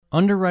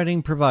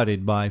Underwriting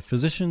provided by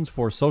Physicians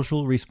for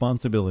Social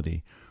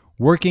Responsibility,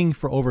 working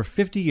for over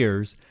 50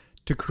 years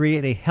to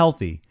create a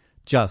healthy,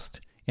 just,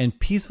 and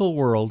peaceful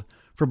world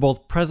for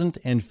both present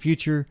and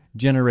future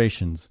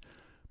generations.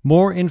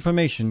 More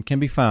information can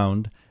be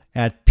found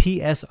at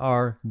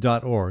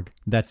psr.org.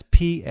 That's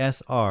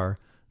psr.org.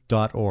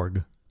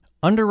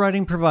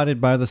 Underwriting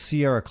provided by the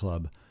Sierra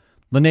Club,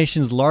 the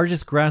nation's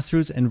largest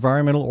grassroots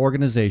environmental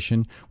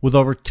organization with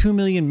over 2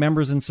 million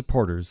members and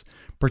supporters,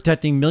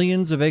 protecting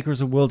millions of acres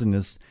of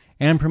wilderness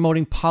and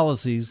promoting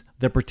policies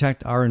that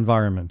protect our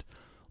environment.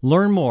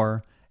 Learn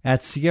more at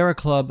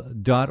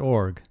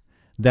sierraclub.org.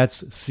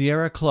 That's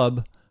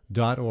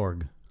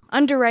sierraclub.org.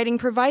 Underwriting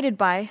provided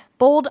by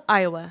Bold,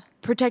 Iowa,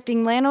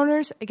 protecting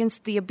landowners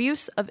against the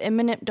abuse of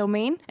eminent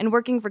domain and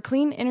working for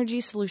clean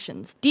energy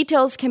solutions.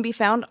 Details can be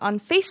found on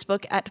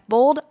Facebook at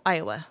Bold,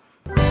 Iowa.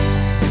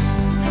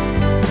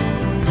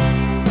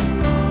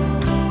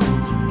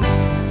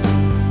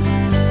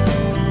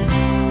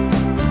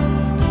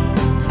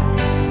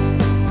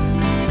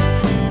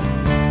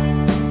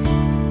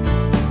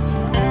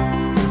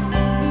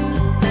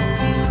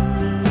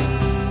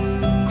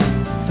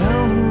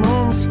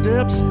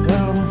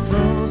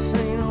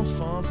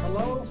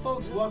 Hello,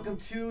 folks. Welcome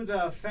to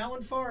the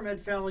Fallon Forum.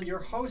 Ed Fallon, your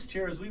host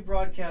here, as we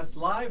broadcast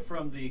live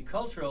from the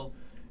cultural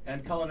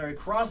and culinary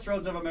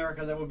crossroads of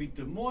America. That would be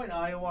Des Moines,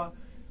 Iowa.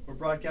 We're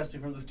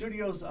broadcasting from the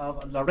studios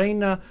of La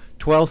Reina,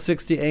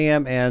 1260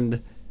 AM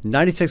and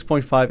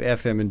 96.5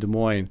 FM in Des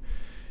Moines.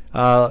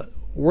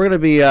 We're going to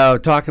be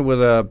talking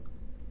with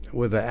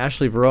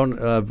Ashley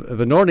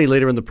Vanorny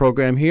later in the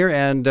program here,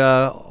 and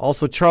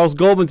also Charles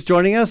Goldman's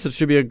joining us. It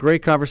should be a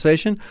great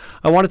conversation.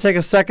 I want to take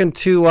a second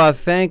to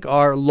thank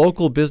our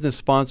local business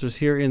sponsors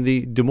here in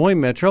the Des Moines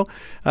Metro.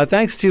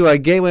 Thanks to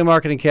Gateway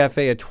Market and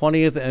Cafe at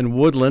 20th and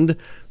Woodland.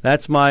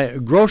 That's my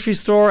grocery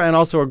store and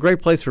also a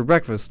great place for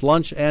breakfast,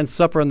 lunch, and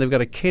supper, and they've got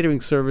a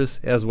catering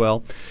service as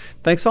well.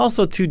 Thanks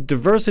also to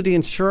Diversity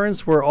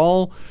Insurance, where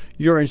all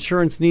your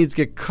insurance needs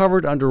get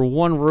covered under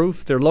one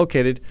roof. They're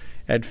located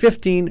at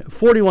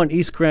 1541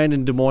 East Grand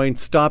in Des Moines.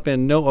 Stop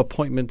in, no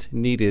appointment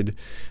needed.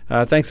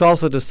 Thanks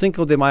also to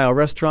Cinco de Mayo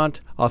Restaurant,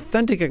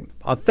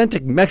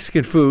 authentic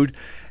Mexican food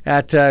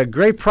at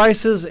great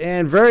prices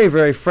and very,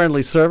 very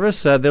friendly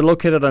service. They're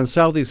located on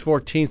Southeast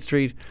 14th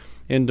Street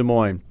in Des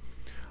Moines.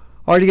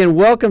 All right, again,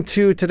 welcome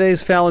to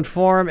today's Fallon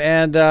Forum.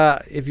 And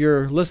if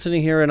you're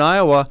listening here in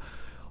Iowa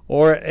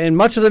or in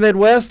much of the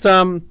Midwest,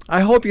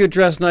 I hope you're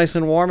dressed nice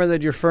and warm and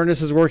that your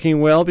furnace is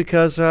working well,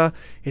 because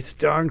it's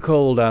darn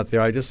cold out there.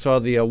 I just saw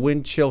the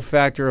wind chill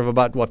factor of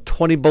about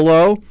 20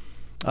 below.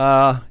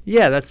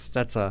 Yeah,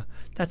 that's a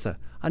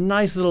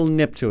nice little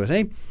nip to it,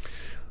 eh?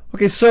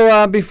 Okay,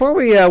 so before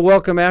we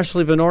welcome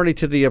Ashley Vanorny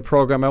to the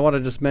program, I want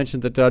to just mention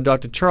that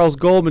Dr. Charles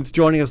Goldman's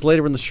joining us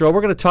later in the show.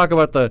 We're going to talk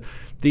about the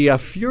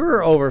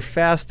furor over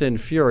Fast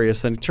and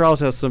Furious, and Charles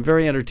has some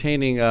very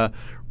entertaining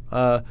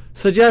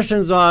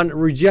suggestions on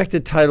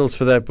rejected titles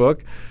for that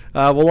book.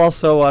 We'll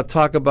also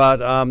talk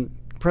about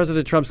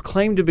President Trump's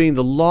claim to being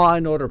the law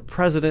and order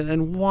president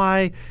and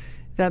why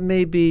that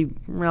may be,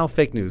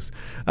 fake news.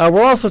 We'll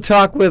also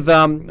talk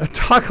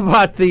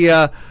about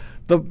the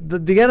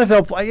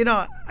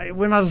NFL.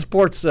 We're not a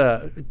sports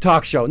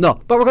talk show,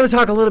 no, but we're going to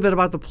talk a little bit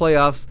about the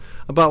playoffs,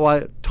 about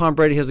why Tom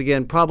Brady has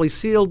again probably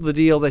sealed the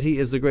deal that he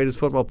is the greatest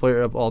football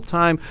player of all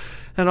time,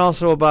 and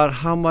also about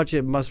how much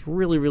it must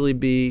really, really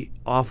be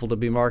awful to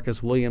be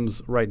Marcus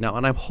Williams right now.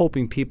 And I'm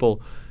hoping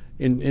people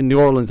in New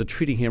Orleans are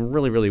treating him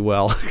really, really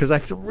well, because I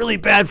feel really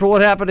bad for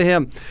what happened to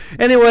him.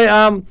 Anyway,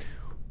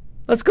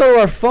 let's go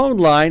to our phone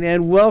line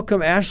and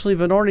welcome Ashley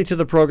Vanorny to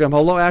the program.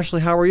 Hello,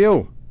 Ashley. How are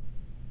you?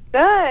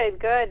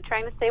 Good.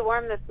 Trying to stay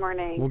warm this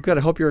morning. Well, good.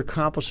 I hope you're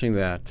accomplishing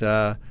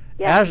that.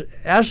 Yes.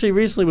 Ashley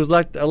recently was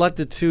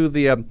elected to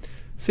the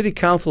City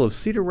Council of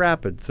Cedar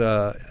Rapids.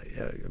 A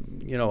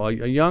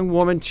young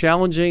woman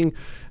challenging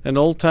an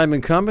old-time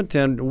incumbent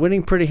and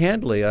winning pretty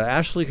handily.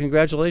 Ashley,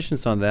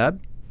 congratulations on that.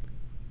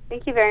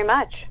 Thank you very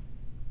much.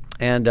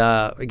 And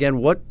again,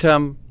 what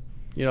tell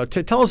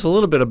us a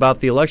little bit about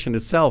the election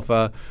itself.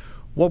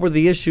 What were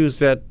the issues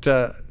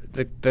that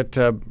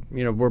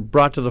were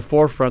brought to the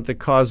forefront that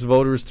caused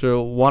voters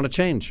to want to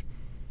change?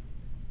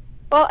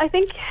 Well, I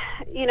think,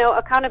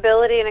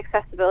 accountability and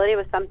accessibility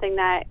was something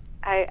that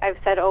I've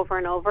said over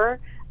and over.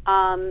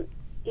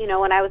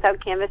 When I was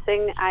out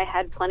canvassing, I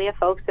had plenty of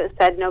folks that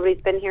said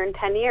nobody's been here in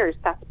 10 years.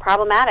 That's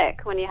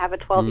problematic when you have a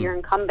 12-year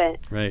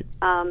incumbent right.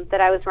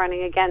 That I was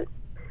running against.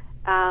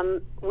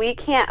 We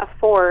can't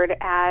afford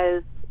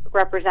as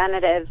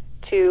representatives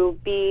to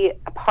be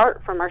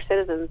apart from our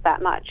citizens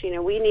that much.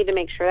 We need to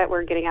make sure that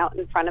we're getting out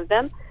in front of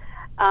them.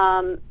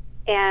 And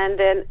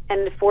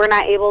if we're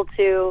not able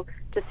to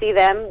see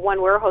them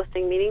when we're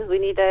hosting meetings, we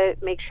need to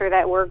make sure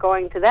that we're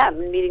going to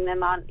them and meeting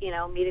them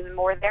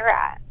where they're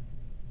at.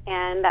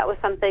 And that was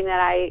something that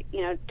I,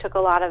 took a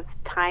lot of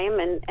time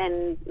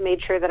and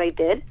made sure that I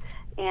did.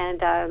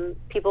 And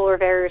people were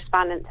very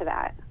respondent to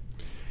that.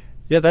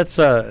 Yeah, that's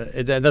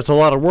a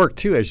lot of work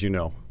too, as you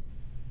know.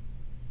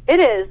 It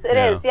is,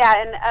 yeah.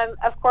 And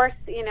of course,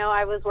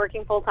 I was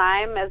working full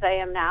time as I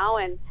am now,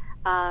 and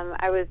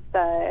I was,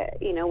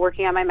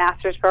 working on my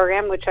master's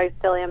program, which I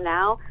still am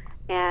now,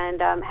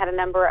 and had a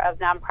number of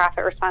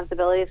nonprofit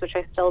responsibilities, which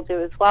I still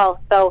do as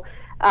well. So,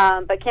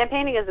 but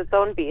campaigning is its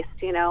own beast,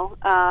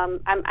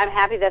 I'm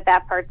happy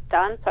that part's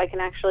done, so I can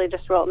actually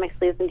just roll up my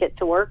sleeves and get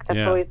to work.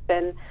 That's always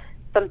been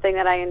something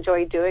that I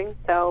enjoy doing.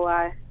 So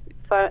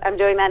I'm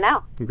doing that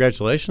now.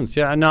 Congratulations!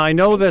 Yeah, now I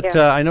know that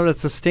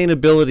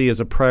sustainability is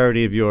a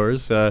priority of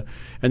yours, and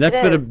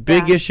that's been a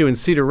big issue in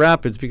Cedar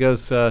Rapids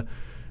because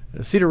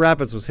Cedar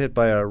Rapids was hit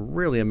by a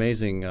really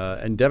amazing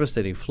and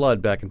devastating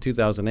flood back in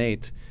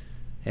 2008.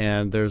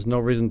 And there's no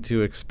reason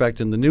to expect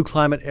in the new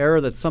climate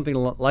era that something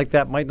like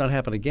that might not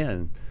happen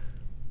again.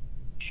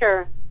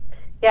 Sure.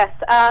 Yes.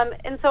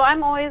 And so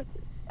I'm always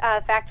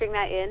factoring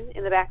that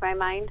in the back of my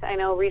mind. I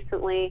know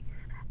recently,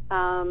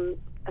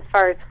 as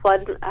far as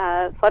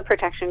flood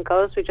protection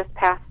goes, we just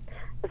passed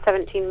the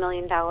 $17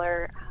 million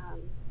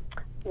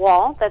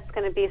wall that's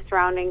going to be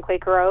surrounding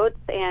Quaker Roads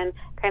and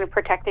kind of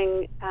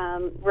protecting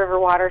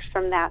river waters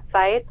from that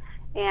side.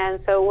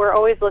 And so we're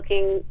always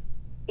looking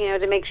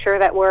to make sure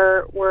that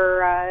we're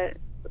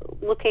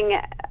looking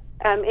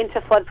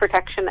into flood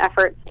protection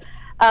efforts.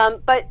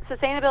 But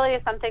sustainability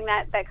is something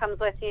that comes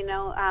with,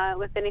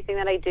 with anything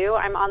that I do.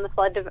 I'm on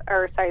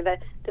the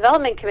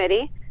development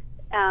committee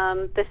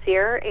this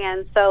year,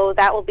 and so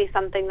that will be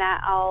something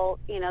that I'll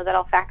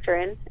factor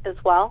in as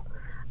well.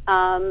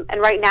 And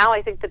right now,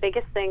 I think the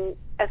biggest thing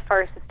as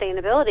far as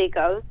sustainability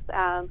goes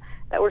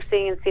that we're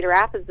seeing in Cedar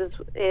Rapids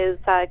is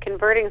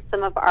converting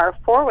some of our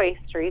four-way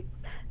streets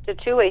to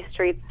two-way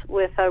streets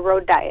with a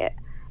road diet,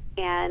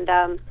 and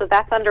so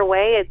that's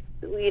underway. It's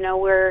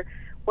we're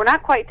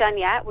not quite done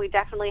yet. We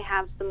definitely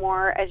have some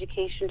more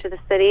education to the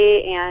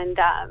city and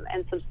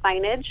some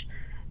signage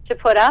to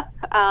put up.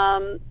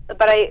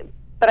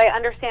 But I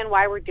understand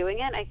why we're doing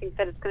it. I think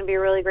that it's going to be a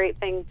really great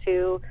thing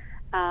for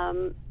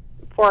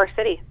our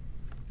city.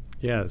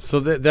 Yeah, so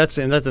that's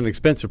an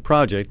expensive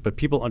project, but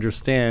people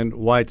understand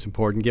why it's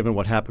important given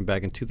what happened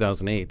back in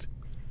 2008.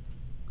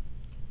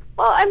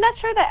 Well, I'm not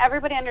sure that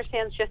everybody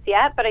understands just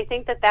yet, but I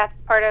think that that's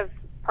part of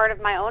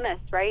my onus,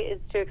 right, is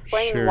to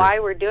explain why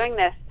we're doing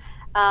this.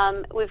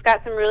 We've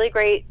got some really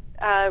great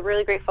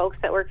folks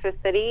that work for the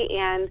city,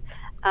 and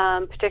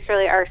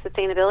particularly our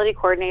sustainability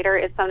coordinator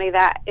is somebody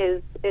that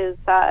is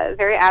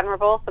very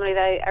admirable, somebody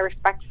that I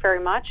respect very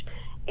much,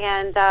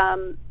 and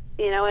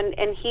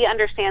and he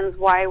understands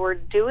why we're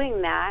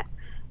doing that,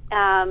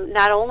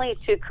 not only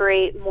to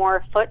create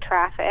more foot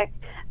traffic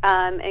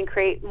and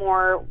create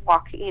more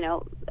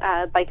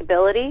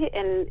bikeability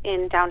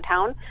in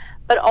downtown,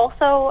 but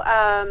also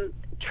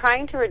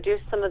trying to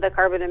reduce some of the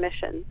carbon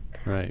emissions.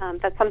 Right.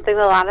 That's something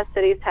that a lot of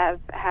cities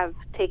have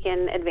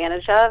taken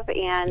advantage of,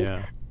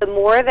 and the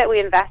more that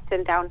we invest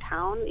in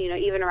downtown,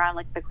 even around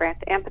like the Grant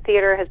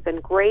Amphitheater has been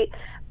great,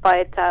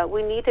 but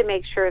we need to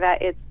make sure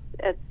that it's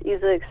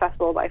easily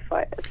accessible by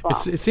foot as well.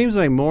 It seems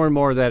like more and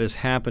more of that is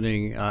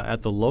happening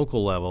at the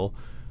local level,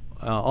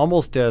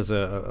 almost as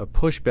a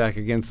pushback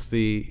against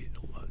the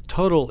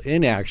total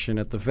inaction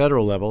at the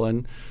federal level,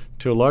 and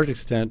to a large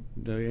extent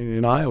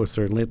in Iowa,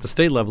 certainly at the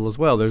state level as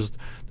well. There's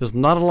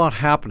not a lot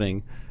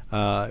happening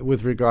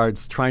with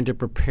regards trying to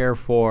prepare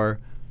for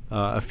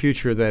a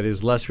future that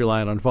is less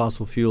reliant on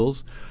fossil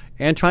fuels,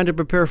 and trying to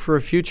prepare for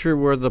a future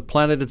where the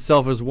planet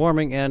itself is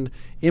warming and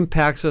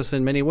impacts us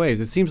in many ways.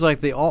 It seems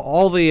like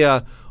all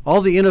the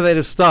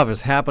innovative stuff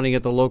is happening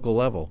at the local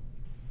level.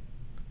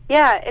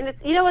 Yeah, and it's,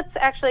 what's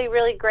actually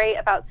really great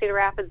about Cedar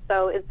Rapids,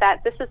 though, is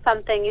that this is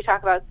something you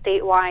talk about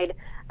statewide.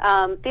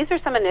 These are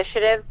some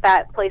initiatives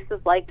that places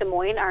like Des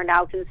Moines are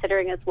now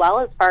considering as well,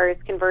 as far as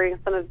converting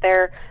some of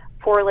their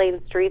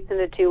four-lane streets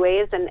into two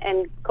ways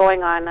and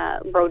going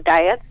on road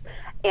diets.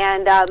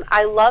 And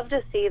I love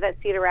to see that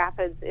Cedar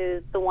Rapids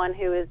is the one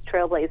who is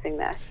trailblazing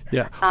this.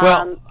 Yeah.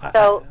 Well,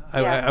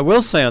 I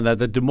will say on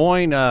that Des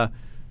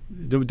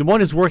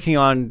Moines is working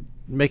on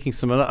making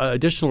some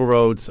additional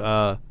roads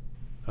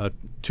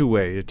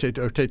two-way,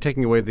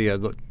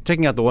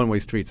 taking out the one-way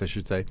streets, I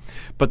should say.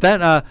 But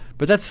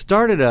that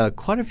started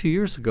quite a few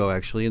years ago,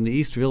 actually, in the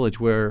East Village,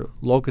 where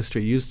Locust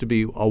Street used to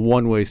be a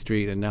one-way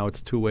street, and now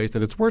it's two ways,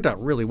 and it's worked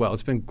out really well.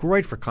 It's been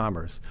great for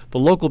commerce. The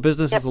local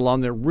businesses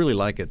along there really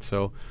like it.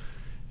 So,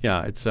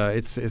 yeah,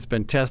 it's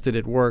been tested.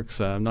 It works,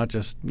 not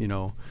just in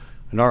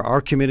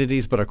our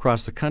communities, but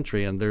across the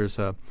country. And there's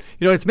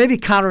it's maybe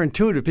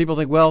counterintuitive. People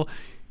think, well,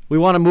 we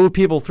want to move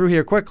people through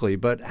here quickly,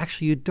 but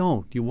actually you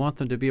don't. You want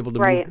them to be able to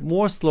move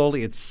more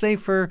slowly. It's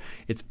safer.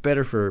 It's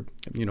better for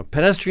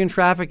pedestrian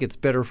traffic. It's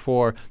better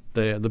for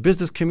the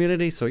business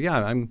community. So yeah,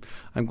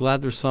 I'm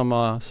glad there's some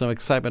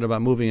excitement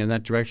about moving in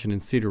that direction in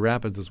Cedar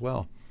Rapids as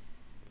well.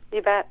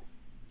 You bet.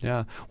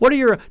 Yeah. What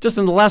are just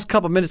in the last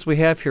couple of minutes we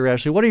have here,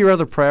 Ashley, what are your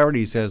other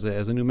priorities as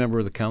a new member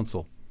of the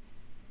council?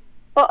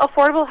 Well,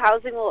 affordable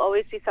housing will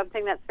always be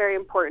something that's very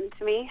important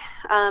to me.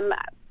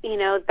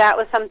 That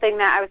was something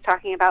that I was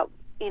talking about,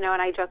 and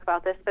I joke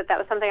about this, but that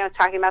was something I was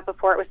talking about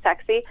before it was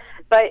sexy.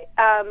 But,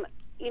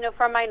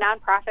 from my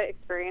nonprofit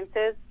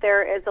experiences,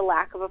 there is a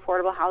lack of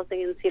affordable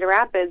housing in Cedar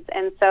Rapids,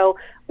 and so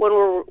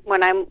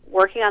when I'm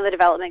working on the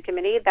development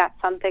committee, that's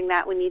something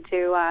that we need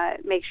to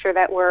make sure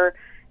that we're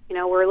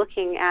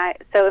looking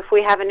at. So if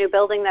we have a new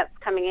building that's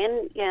coming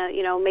in,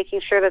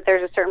 making sure that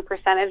there's a certain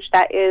percentage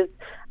that is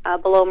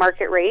below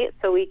market rate,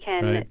 so we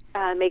can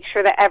make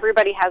sure that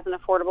everybody has an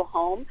affordable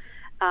home.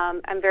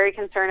 I'm very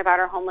concerned about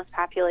our homeless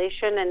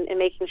population and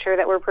making sure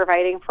that we're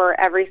providing for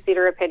every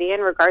Cedar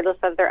Rapidian, regardless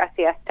of their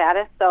SES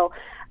status. So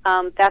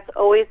that's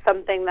always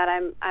something that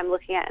I'm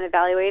looking at and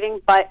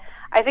evaluating. But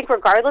I think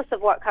regardless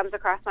of what comes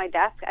across my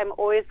desk, I'm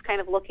always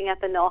kind of looking at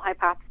the null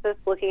hypothesis,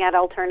 looking at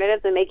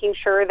alternatives, and making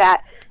sure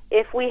that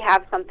if we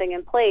have something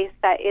in place,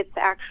 that it's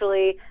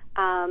actually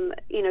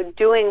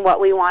doing what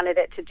we wanted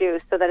it to do,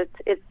 so that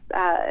it's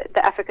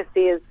the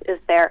efficacy is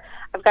there.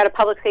 I've got a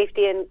public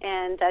safety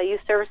and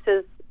youth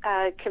services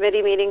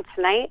committee meeting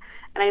tonight,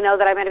 and I know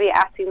that I'm going to be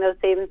asking those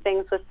same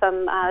things with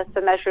some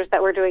measures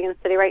that we're doing in the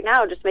city right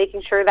now, just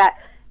making sure that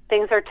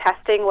things are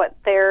testing what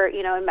they're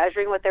and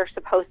measuring what they're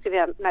supposed to be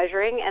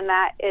measuring, and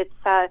that it's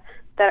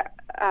that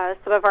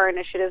some of our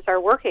initiatives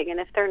are working, and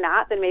if they're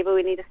not, then maybe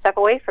we need to step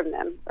away from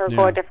them or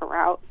go a different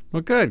route.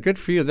 Well, good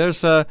for you. There's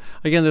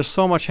there's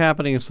so much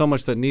happening and so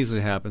much that needs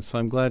to happen, so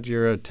I'm glad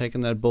you're taking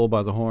that bull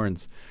by the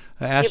horns.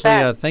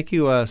 Ashley, thank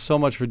you so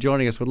much for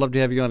joining us. We'd love to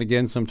have you on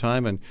again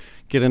sometime and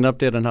get an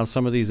update on how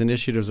some of these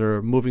initiatives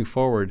are moving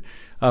forward.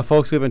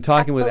 Folks, we've been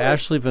talking with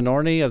Ashley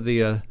Vanorny of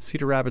the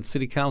Cedar Rapids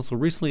City Council,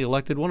 recently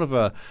elected, one of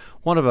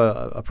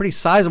a pretty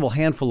sizable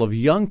handful of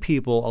young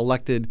people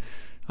elected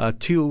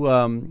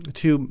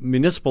to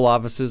municipal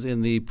offices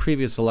in the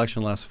previous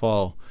election last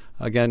fall.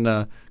 Again,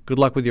 good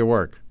luck with your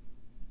work.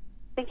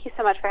 Thank you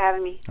so much for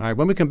having me. All right,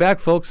 when we come back,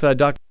 folks,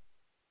 Dr.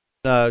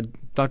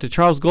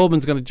 Charles Goldman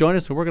is going to join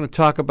us, and we're going to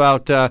talk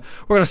about. We're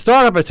going to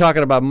start off by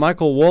talking about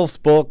Michael Wolff's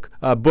book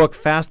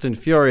Fast and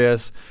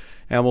Furious,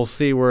 and we'll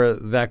see where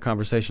that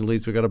conversation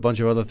leads. We've got a bunch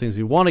of other things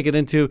we want to get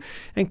into,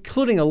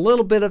 including a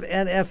little bit of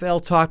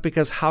NFL talk,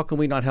 because how can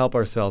we not help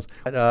ourselves?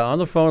 On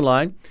the phone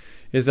line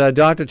is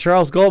Dr.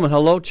 Charles Goldman.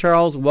 Hello,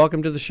 Charles.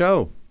 Welcome to the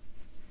show.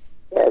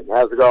 Ed,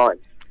 how's it going?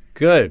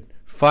 Good.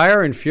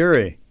 Fire and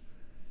Fury.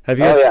 Have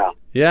you? Oh, yeah.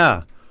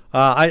 Yeah.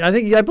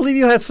 I believe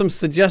you had some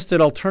suggested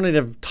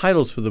alternative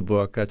titles for the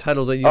book.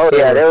 Titles that you said. Oh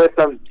yeah, there was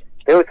some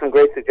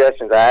great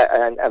suggestions.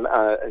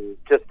 And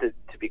just to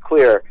be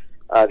clear,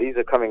 these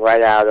are coming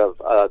right out of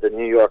the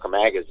New Yorker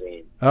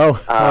magazine. Oh,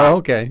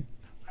 okay.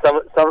 Some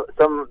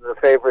of the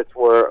favorites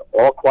were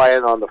All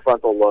Quiet on the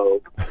Frontal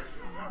Lobe,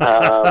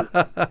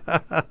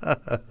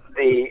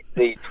 the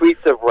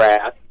Tweets of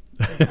Wrath.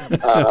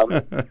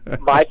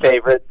 My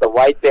favorite, The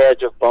White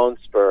Badge of Bone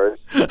Spurs.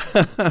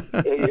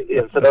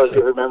 For those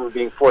who remember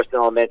being forced in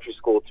elementary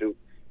school to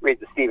read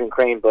the Stephen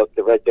Crane book,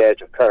 The Red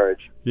Badge of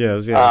Courage.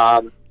 Yes.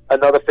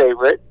 Another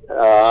favorite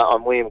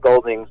on William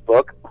Golding's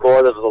book,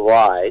 Lord of the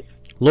Lies.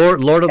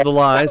 Lord of the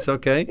Lies.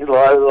 Okay.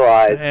 Lord of the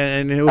Lies.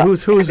 And who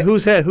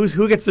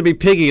gets to be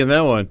Piggy in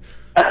that one?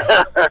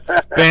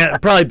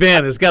 Probably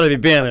Bannon. It's got to be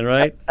Bannon,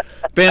 right?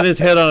 Bannon's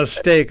head on a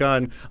stake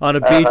on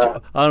a beach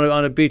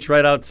on a beach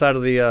right outside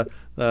of the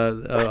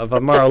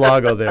of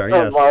Mar-a-Lago there.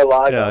 Yes.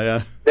 Mar-a-Lago.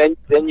 Yeah. Then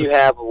you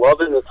have Love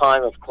in the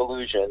Time of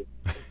Collusion,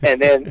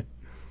 and then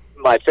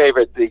my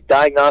favorite, the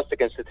Diagnostic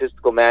and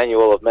Statistical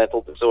Manual of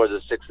Mental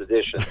Disorders, 6th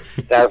edition.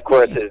 That, of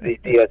course, is the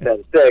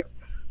DSM-6,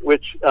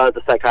 which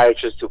the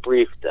psychiatrists who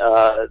briefed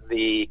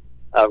the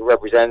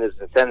representatives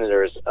and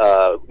senators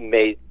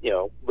made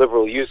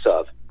liberal use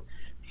of.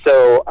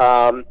 So,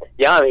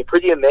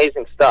 pretty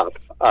amazing stuff.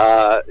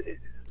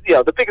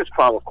 The biggest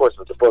problem, of course,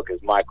 with the book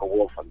is Michael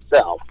Wolff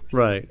himself.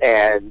 Right.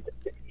 And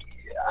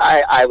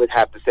I would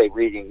have to say,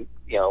 reading,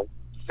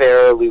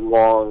 fairly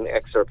long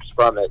excerpts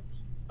from it,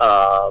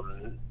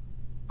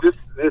 this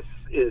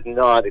is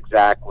not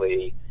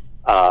exactly.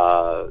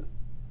 It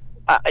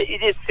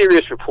is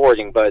serious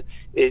reporting, but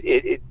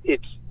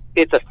it's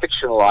a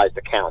fictionalized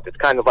account. It's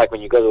kind of like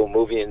when you go to a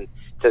movie and it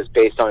says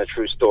based on a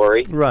true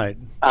story. Right.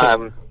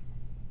 I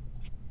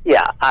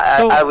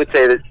would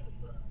say that.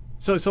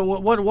 So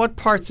what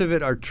parts of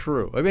it are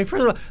true? I mean,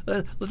 first of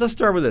all, let's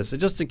start with this,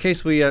 just in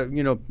case we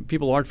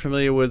people aren't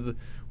familiar with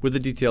the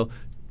detail.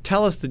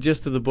 Tell us the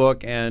gist of the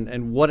book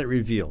and what it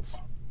reveals.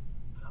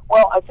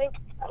 Well, I think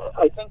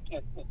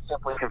it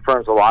simply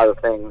confirms a lot of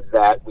things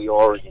that we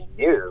already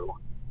knew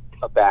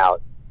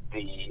about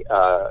the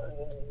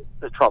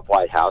Trump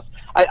White House.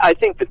 I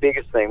think the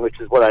biggest thing, which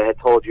is what I had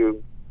told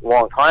you a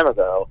long time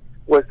ago,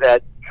 was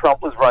that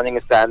Trump was running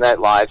a Saturday Night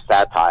Live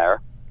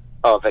satire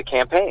of a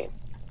campaign,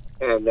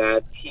 and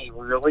that he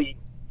really,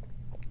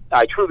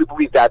 I truly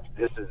believe that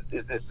this is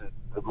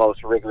the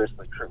most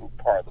rigorously true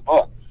part of the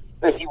book,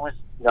 that he was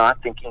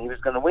not thinking he was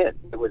going to win.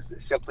 It was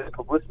simply a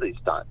publicity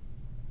stunt.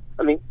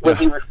 I mean, when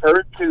he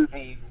referred to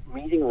the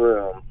meeting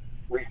room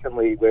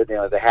recently where they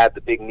had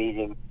the big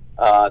meeting,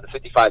 the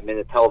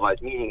 55-minute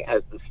televised meeting,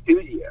 as the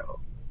studio,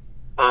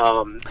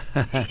 I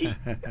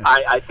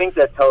think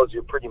that tells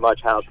you pretty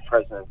much how the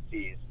president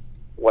sees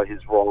what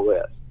his role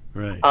is.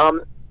 Right.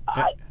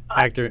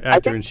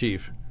 Actor in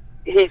chief.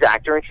 He's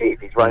actor-in-chief.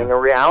 He's running a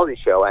reality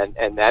show,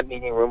 and that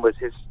meeting room was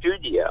his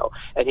studio.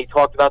 And he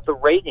talked about the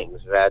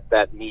ratings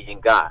that meeting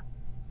got.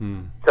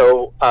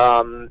 So,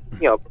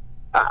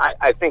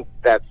 I think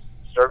that's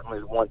certainly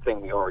one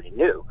thing we already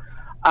knew.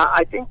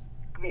 I think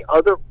the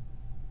other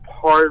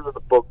part of the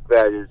book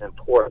that is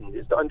important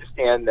is to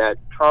understand that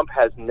Trump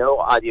has no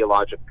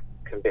ideological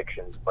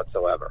convictions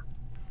whatsoever.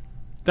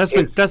 That's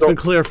been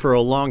clear for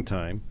a long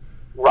time.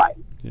 Right.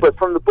 Yeah. But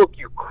from the book,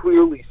 you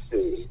clearly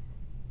see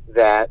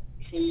that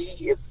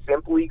he is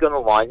simply going to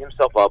line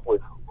himself up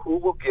with who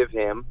will give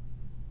him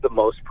the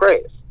most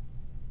praise.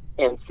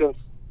 And since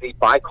the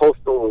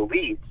bi-coastal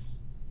elites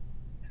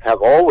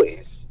have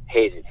always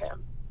hated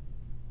him,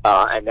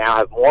 and now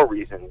have more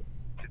reason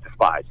to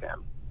despise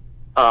him,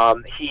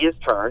 he has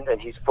turned,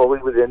 and he's fully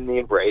within the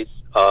embrace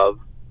of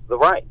the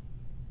right.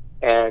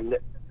 And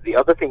the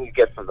other thing you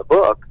get from the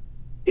book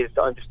is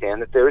to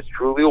understand that there is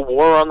truly a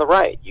war on the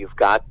right. You've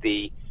got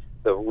the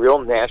real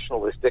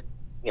nationalistic,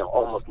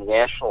 almost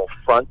national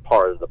front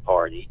part of the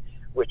party,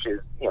 which is,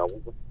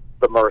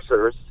 the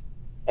Mercers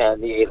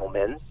and the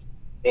Edelmans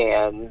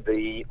and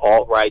the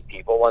alt-right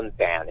people and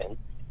Bannon.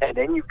 And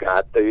then you've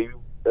got the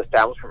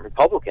establishment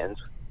Republicans,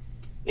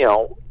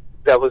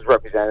 that was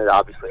represented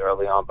obviously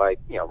early on by,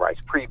 Rice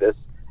Priebus,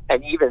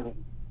 and even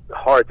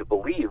hard to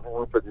believe,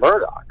 Rupert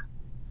Murdoch.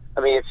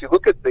 I mean, if you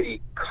look at the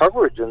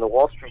coverage in the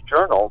Wall Street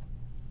Journal,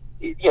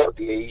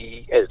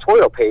 the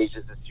editorial page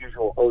is its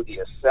usual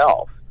odious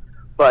self,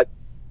 but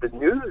the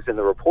news and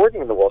the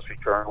reporting in the Wall Street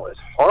Journal is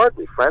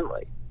hardly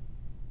friendly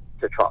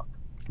to Trump.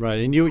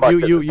 Right, and you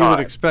would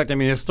expect. I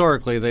mean,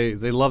 historically,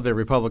 they love their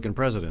Republican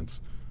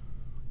presidents.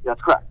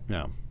 That's correct.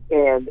 Yeah,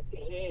 and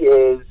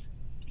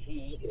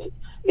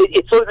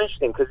it's sort of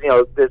interesting because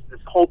there's this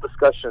whole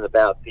discussion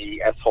about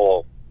the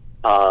S-hole,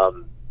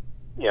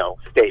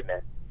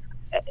 statement,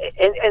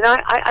 and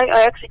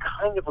I actually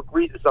kind of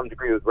agree to some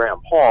degree with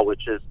Graham Paul,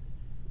 which is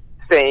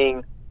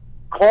saying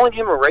calling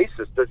him a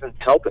racist doesn't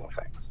help things.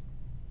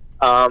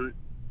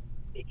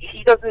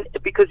 He doesn't,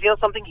 because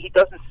something, he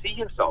doesn't see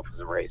himself as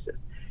a racist.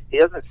 He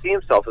doesn't see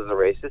himself as a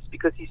racist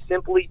because he's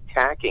simply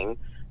tacking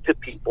to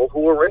people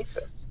who are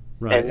racist.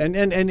 Right, and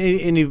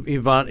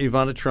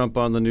Ivana Trump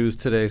on the news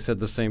today said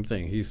the same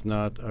thing. He's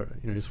not,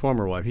 his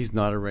former wife. He's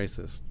not a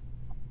racist.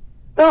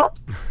 No,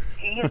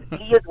 he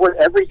is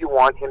whatever you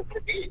want him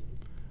to be.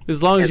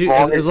 As long as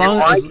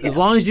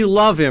you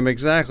love him,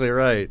 exactly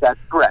right. That's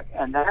correct,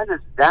 and that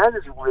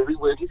is really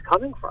where he's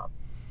coming from.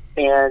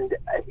 And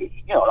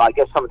I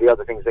guess some of the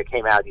other things that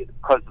came out either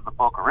because of the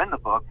book or in the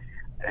book,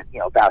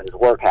 about his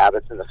work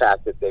habits and the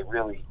fact that they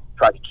really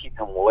try to keep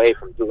him away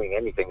from doing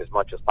anything as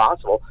much as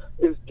possible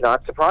is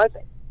not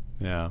surprising.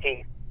 Yeah,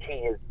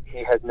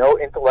 he has no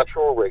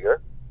intellectual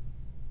rigor.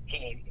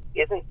 He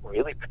isn't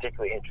really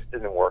particularly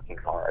interested in working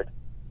hard.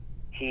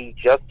 He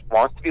just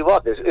wants to be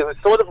loved. It was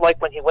sort of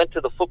like when he went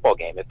to the football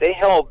game. If they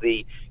held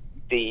the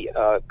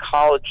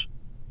college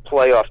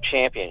playoff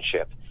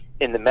championship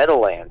in the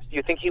Meadowlands, do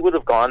you think he would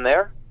have gone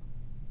there?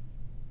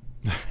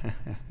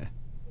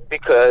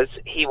 Because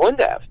he wouldn't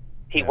have.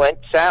 He went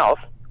south,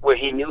 where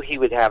he knew he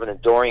would have an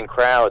adoring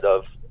crowd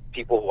of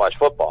people who watch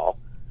football.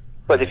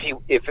 But if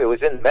it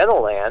was in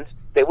Meadowlands,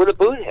 they would have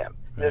booed him.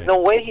 Right. There's no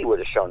way he would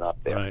have shown up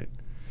there. Right.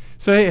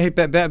 So hey,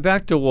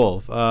 back to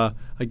Wolf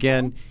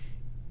again.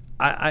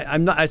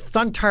 I'm not. It's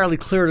not entirely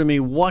clear to me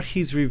what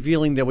he's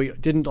revealing that we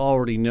didn't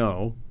already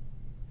know.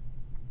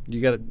 Do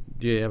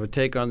you have a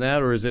take on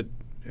that, or is it?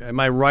 Am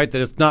I right that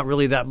it's not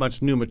really that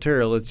much new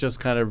material? It's just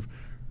kind of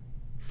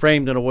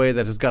framed in a way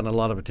that has gotten a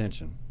lot of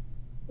attention.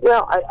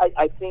 Well,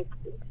 I think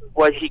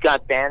what he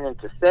got Bannon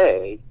to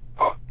say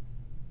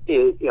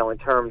is, in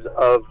terms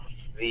of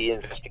the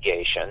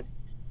investigation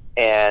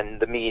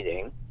and the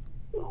meeting,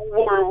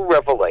 were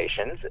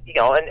revelations.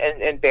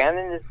 And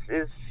Bannon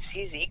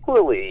he's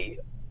equally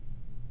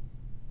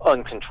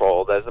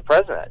uncontrolled as the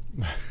president.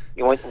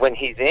 When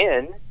he's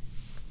in,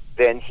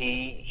 then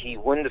he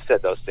wouldn't have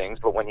said those things.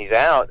 But when he's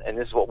out, and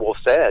this is what Wolf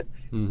said,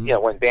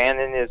 when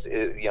Bannon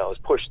is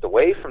pushed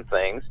away from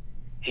things,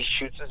 he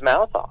shoots his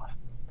mouth off.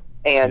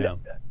 And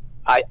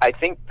I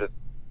think that,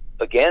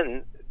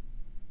 again,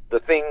 the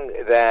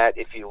thing that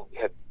if you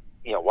have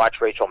watched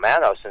Rachel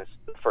Maddow since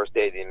the first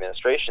day of the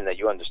administration, that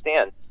you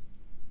understand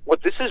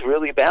what this is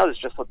really about is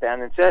just what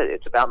Bannon said.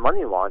 It's about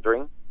money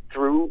laundering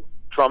through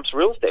Trump's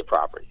real estate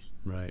properties.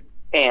 Right.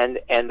 And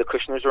the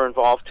Kushners are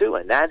involved too,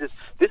 and that's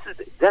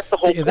the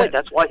whole point.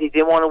 That's why he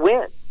didn't want to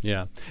win.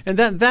 Yeah, and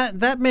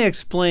that may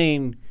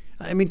explain.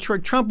 I mean,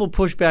 Trump will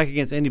push back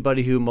against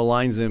anybody who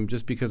maligns him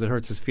just because it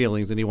hurts his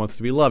feelings and he wants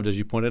to be loved, as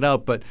you pointed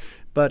out. But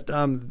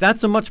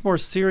that's a much more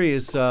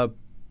serious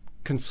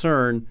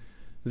concern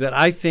that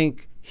I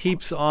think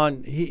heaps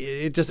on.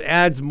 It just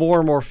adds more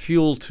and more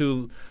fuel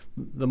to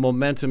the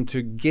momentum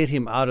to get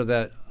him out of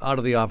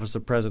the office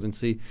of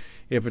presidency,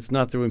 if it's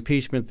not through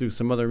impeachment, through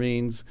some other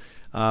means.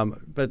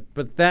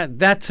 But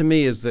that to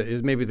me is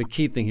maybe the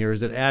key thing here,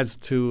 is it adds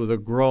to the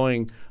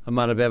growing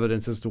amount of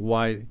evidence as to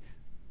why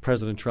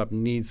President Trump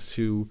needs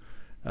to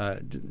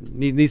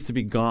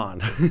be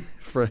gone.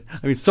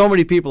 So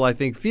many people I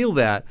think feel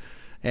that,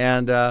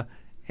 and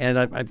And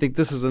I think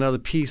this is another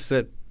piece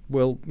that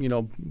will,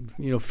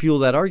 fuel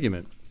that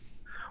argument.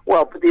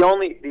 Well, but the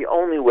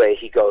only way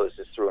he goes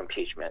is through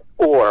impeachment,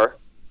 or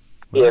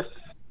if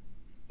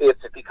it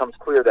becomes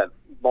clear that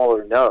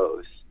Mueller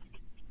knows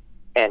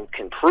and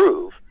can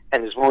prove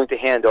and is willing to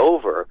hand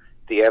over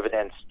the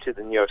evidence to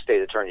the New York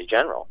State Attorney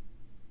General,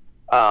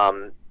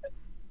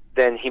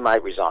 then he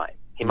might resign.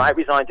 He might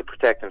resign to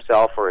protect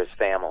himself or his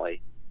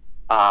family,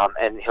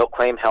 and he'll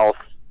claim health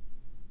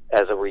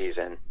as a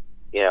reason.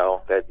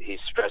 That he's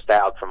stressed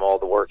out from all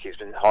the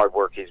hard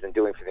work he's been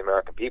doing for the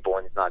American people,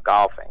 and he's not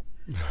golfing.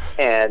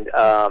 And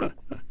the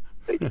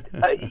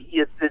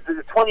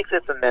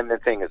 25th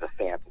Amendment thing is a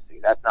fantasy.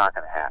 That's not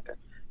going to happen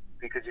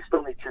because you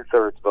still need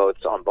 2/3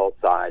 votes on both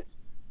sides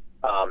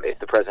if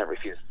the president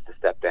refuses to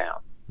step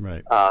down.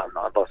 Right.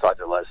 On both sides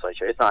of the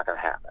legislature. It's not going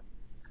to happen.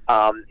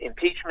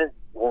 Impeachment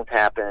won't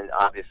happen,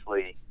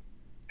 obviously,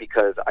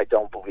 because I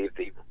don't believe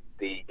the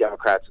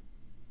Democrats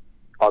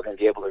are going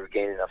to be able to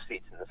regain enough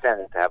seats in the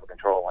Senate to have a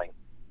controlling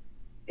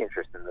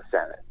interest in the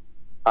Senate.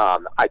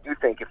 I do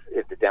think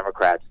if the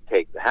Democrats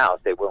take the House,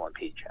 they will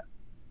impeach him.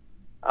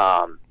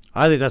 I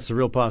think that's a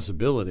real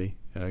possibility,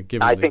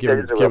 given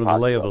the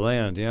lay of the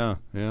land. Yeah.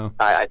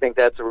 I think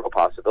that's a real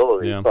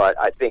possibility, Yeah. but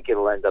I think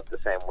it'll end up the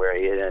same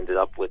way it ended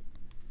up with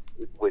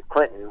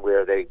Clinton,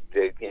 where the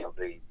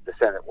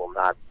Senate will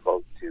not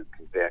vote to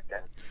convict.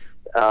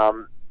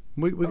 And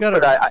we got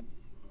to.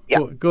 Yeah.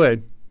 Go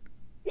ahead.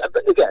 Yeah,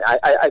 but again,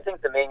 I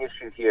think the main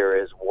issue here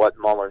is what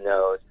Mueller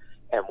knows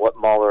and what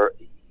Mueller,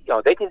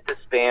 they can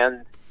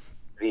disband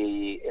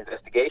the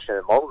investigation,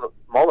 and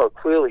Mueller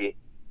clearly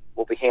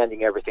will be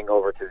handing everything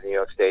over to the New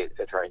York State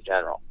Attorney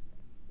General,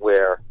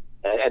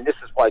 and this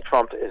is why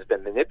Trump has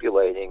been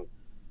manipulating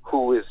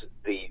who is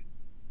the,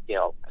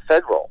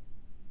 federal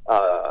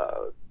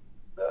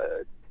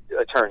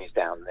attorneys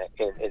down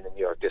in the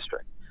New York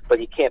district. But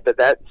he can't. But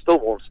that still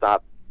won't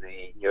stop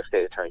the New York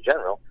State Attorney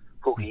General,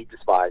 who he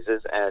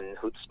despises and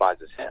who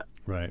despises him.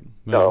 Right.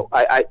 So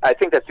I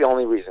think that's the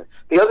only reason.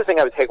 The other thing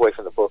I would take away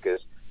from the book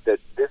is that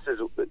this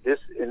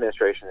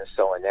administration is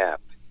so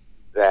inept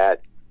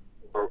that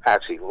we're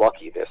actually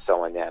lucky they're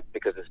so inept,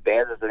 because as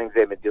bad as the things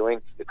they've been doing,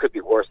 it could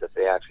be worse if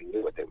they actually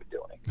knew what they were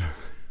doing.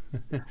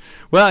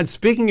 Well, and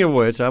speaking of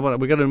which,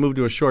 we got to move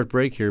to a short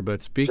break here.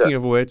 But speaking Sure.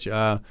 of which,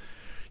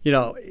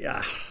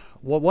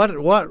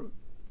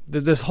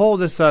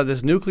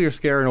 this nuclear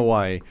scare in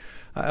Hawaii.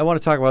 I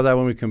want to talk about that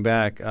when we come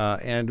back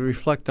and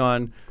reflect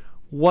on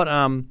what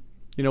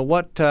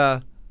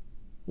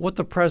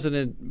the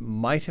president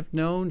might have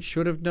known,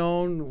 should have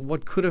known,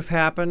 what could have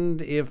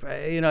happened if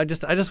I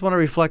just want to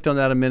reflect on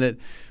that a minute.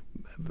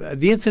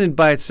 The incident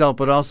by itself,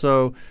 but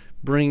also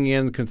bringing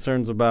in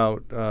concerns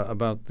about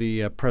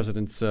the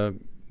president's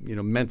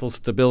mental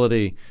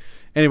stability.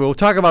 Anyway, we'll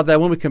talk about that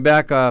when we come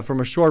back from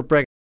a short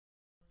break.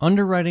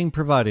 Underwriting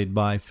provided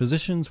by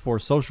Physicians for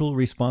Social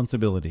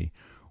Responsibility,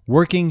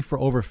 working for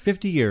over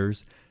 50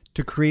 years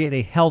to create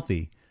a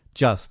healthy,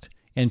 just,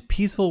 and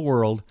peaceful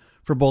world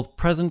for both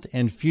present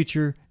and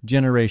future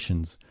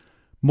generations.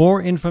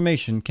 More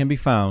information can be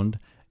found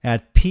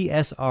at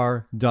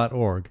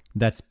psr.org.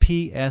 That's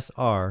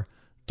psr.org.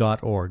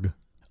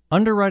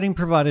 Underwriting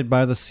provided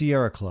by the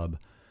Sierra Club,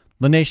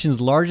 the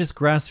nation's largest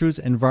grassroots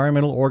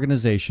environmental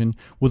organization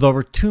with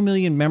over 2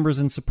 million members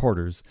and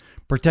supporters,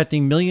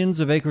 protecting millions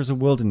of acres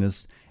of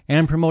wilderness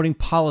and promoting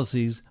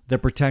policies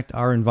that protect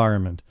our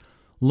environment.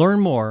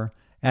 Learn more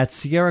at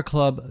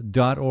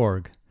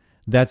sierraclub.org.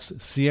 That's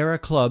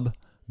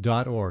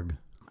sierraclub.org.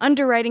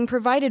 Underwriting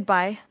provided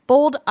by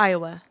Bold,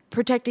 Iowa,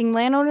 protecting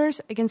landowners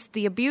against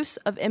the abuse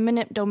of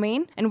eminent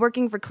domain and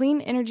working for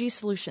clean energy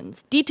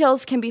solutions.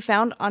 Details can be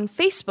found on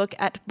Facebook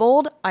at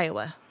Bold,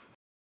 Iowa.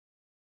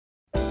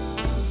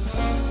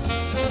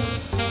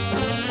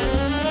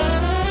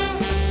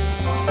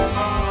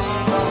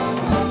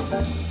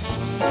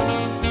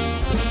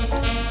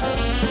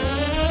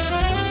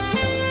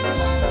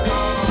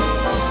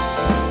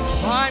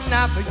 I'm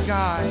not the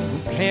guy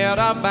who cared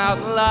about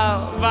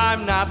love.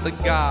 I'm not the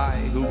guy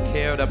who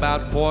cared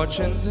about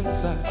fortunes and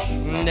such.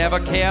 Never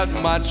cared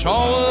much.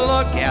 Oh,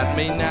 look at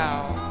me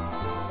now.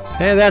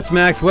 Hey, that's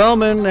Max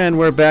Wellman, and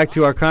we're back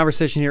to our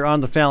conversation here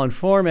on the Fallon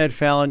Forum. Ed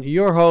Fallon,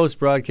 your host,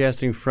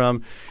 broadcasting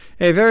from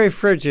a very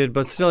frigid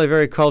but still a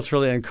very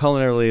culturally and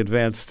culinarily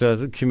advanced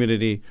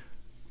community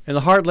in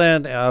the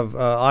heartland of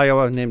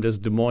Iowa, named as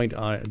Des Moines,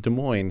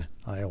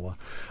 Iowa.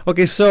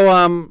 Okay,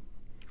 so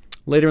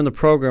later in the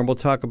program, we'll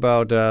talk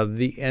about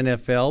the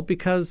NFL,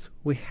 because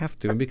we have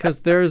to, and because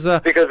there's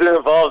Because it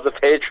involves the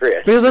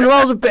Patriots. Because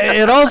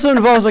it also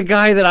involves a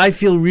guy that I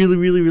feel really,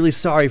 really, really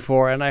sorry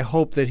for, and I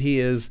hope that he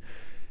is.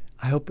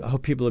 I hope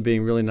people are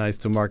being really nice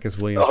to Marcus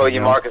Williams. Oh,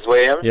 Marcus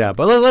Williams? Yeah,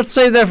 but let's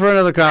save that for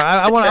another time.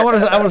 I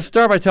want to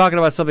start by talking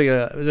about something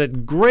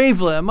that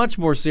gravely, much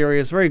more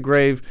serious, very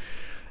grave.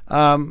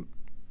 I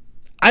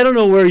don't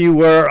know where you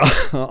were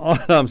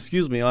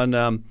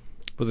on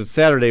was it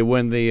Saturday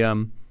when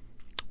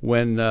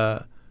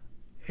a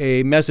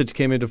message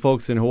came into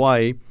folks in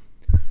Hawaii,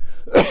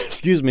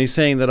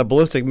 saying that a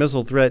ballistic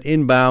missile threat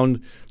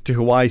inbound to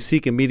Hawaii,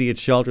 seek immediate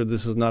shelter.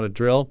 This is not a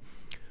drill.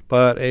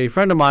 but a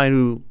friend of mine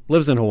who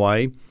lives in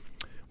Hawaii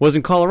was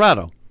in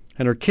Colorado,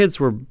 and her kids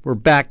were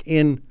back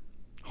in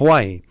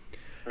Hawaii.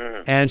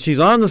 And she's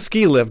on the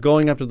ski lift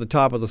going up to the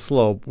top of the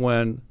slope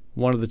when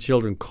one of the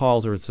children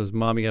calls her and says,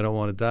 "Mommy, I don't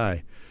want to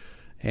die."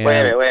 And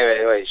wait a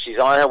minute. She's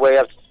on her way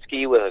up to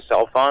ski with her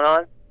cell phone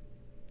on?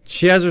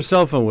 she has her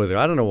cell phone with her.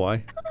 I don't know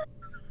why.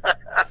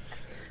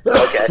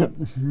 Okay.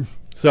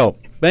 So,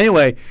 but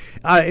anyway,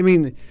 I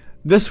mean,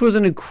 this was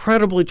an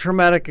incredibly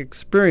traumatic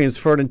experience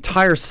for an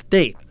entire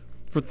state.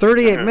 For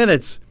 38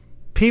 minutes,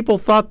 people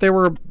thought they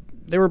were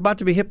about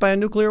to be hit by a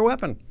nuclear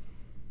weapon.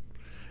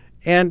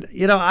 And,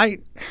 you know,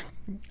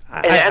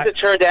 as it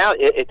turned out,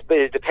 it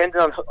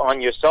depended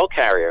on your cell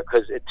carrier,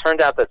 because it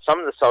turned out that some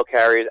of the cell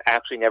carriers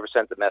actually never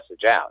sent the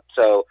message out.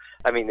 So,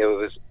 I mean, there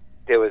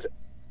was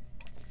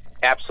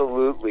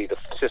absolutely, the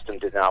system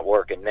did not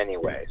work in many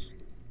ways.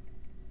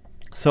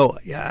 So,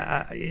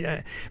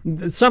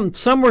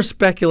 some were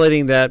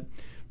speculating that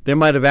there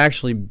might have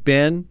actually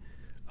been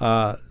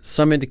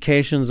some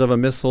indications of a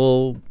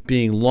missile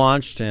being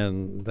launched,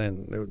 and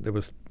then there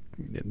was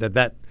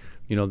that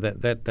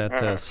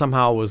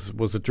somehow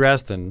was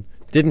addressed and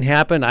didn't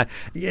happen.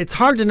 It's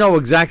hard to know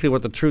exactly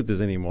what the truth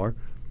is anymore,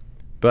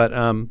 but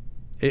I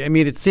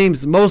mean, it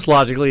seems most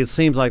logically, it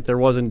seems like there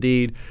was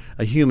indeed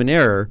a human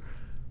error,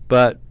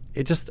 but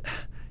it just,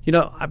 you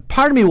know,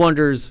 part of me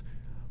wonders,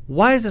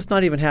 why has this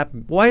not even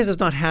happened? Why has this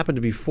not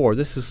happened before?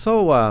 This is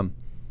so.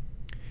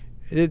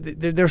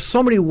 There's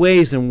so many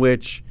ways in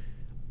which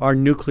our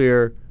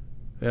nuclear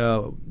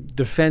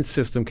defense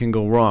system can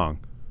go wrong.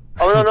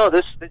 Oh no,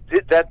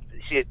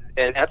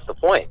 and that's the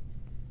point.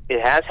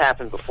 It has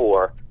happened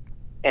before,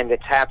 and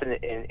it's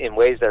happened in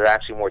ways that are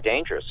actually more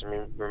dangerous. I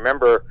mean,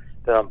 remember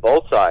that on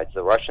both sides,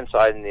 the Russian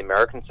side and the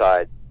American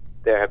side,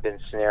 there have been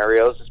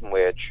scenarios in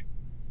which,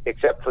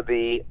 except for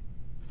the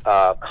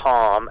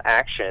calm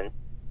action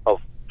of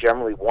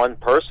generally one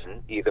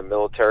person, either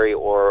military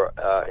or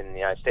in the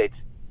United States,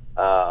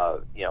 a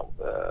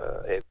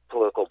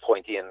political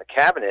appointee in the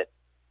cabinet,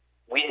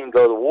 we didn't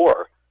go to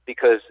war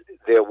because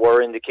there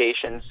were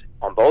indications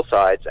on both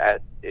sides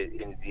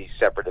in these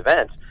separate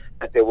events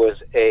that there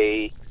was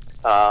a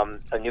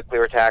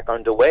nuclear attack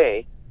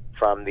underway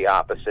from the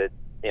opposite,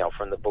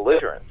 from the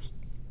belligerents.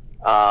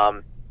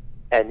 And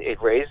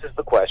it raises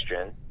the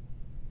question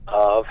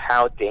of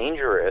how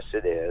dangerous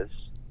it is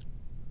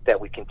that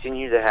we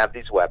continue to have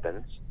these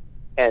weapons,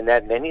 and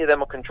that many of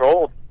them are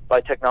controlled by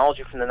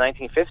technology from the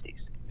 1950s.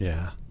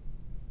 Yeah.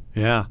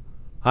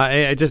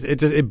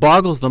 It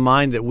boggles the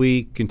mind that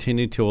we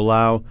continue to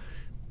allow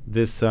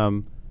this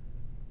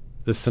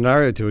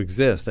scenario to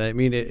exist. I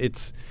mean,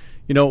 it's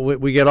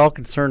we get all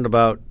concerned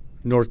about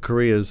North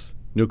Korea's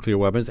nuclear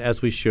weapons,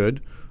 as we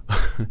should,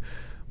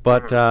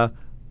 but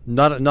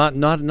not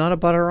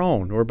about our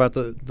own, or about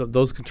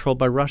those controlled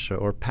by Russia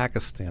or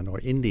Pakistan or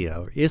India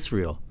or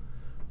Israel.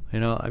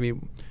 I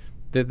mean,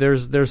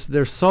 there's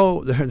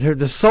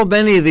so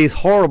many of these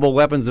horrible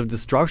weapons of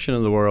destruction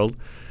in the world.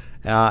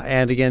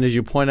 And again, as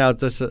you point out,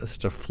 this is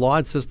such a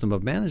flawed system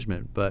of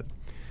management. But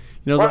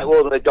right.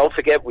 Well, don't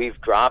forget we've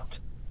dropped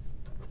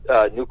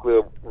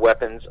nuclear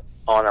weapons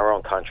on our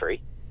own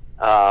country.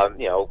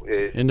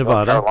 In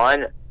Nevada, North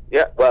Carolina,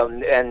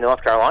 and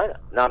North Carolina.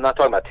 Now, I'm not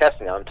talking about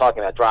testing them. I'm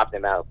talking about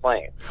dropping them out of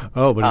planes.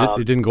 Oh, but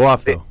it didn't go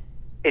off though.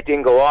 It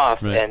didn't go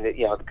off, right. And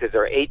because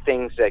there are 8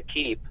 things that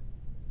keep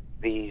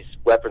these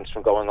weapons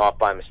from going off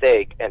by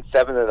mistake, and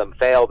 7 of them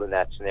failed in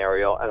that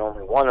scenario, and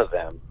only 1 of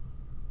them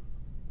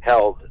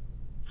held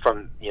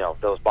from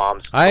those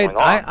bombs going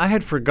off. I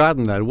had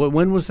forgotten that.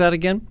 When was that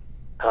again?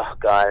 Oh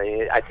God,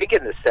 I think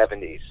in the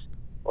 70s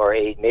or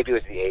maybe it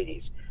was the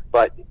 80s.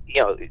 But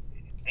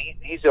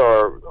these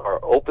are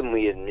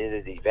openly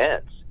admitted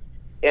events.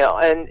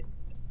 And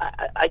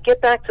I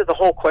get back to the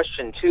whole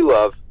question too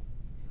of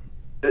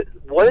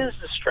what is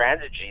the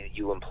strategy that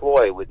you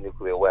employ with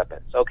nuclear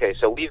weapons? Okay,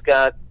 so we've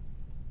got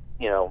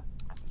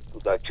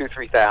like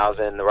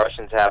 2,000-3,000. The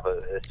Russians have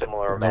a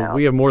similar amount.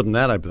 We have more than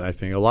that, I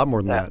think, a lot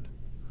more than that.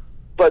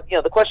 But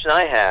the question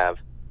I have,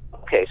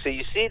 okay, so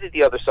you see that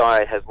the other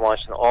side has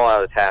launched an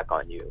all-out attack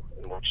on you,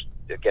 which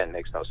again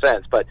makes no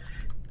sense, but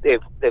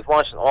they've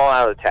launched an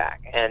all-out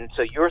attack, and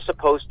so you're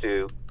supposed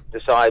to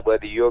decide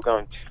whether you're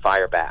going to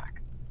fire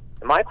back.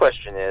 And my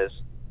question is,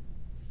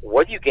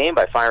 what do you gain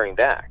by firing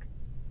back?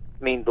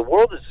 I mean, the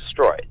world is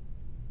destroyed.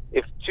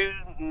 If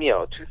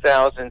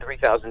 2,000,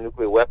 3,000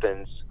 nuclear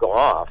weapons go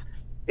off,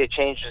 it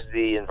changes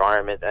the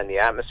environment and the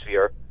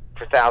atmosphere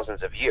for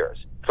thousands of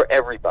years for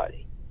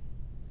everybody.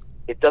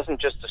 It doesn't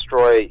just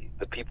destroy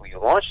the people you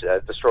launched it at,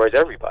 it destroys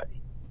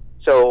everybody.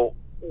 So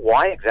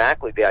why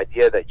exactly the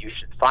idea that you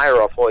should fire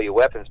off all your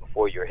weapons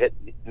before you're hit?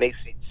 It makes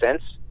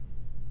sense.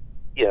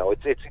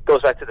 It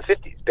goes back to the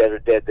 50s, better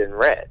dead than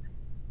red.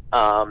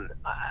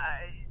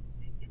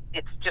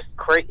 It's just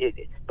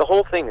crazy. The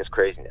whole thing is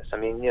craziness. I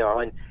mean,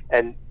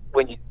 and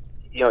when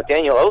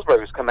Daniel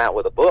Ellsberg has come out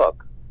with a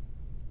book,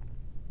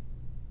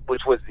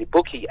 which was the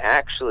book he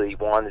actually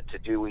wanted to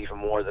do even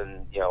more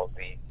than,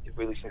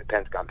 releasing the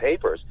Pentagon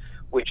Papers,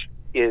 which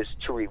is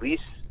to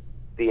release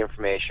the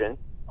information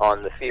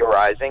on the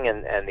theorizing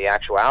and the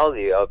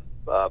actuality of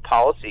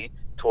policy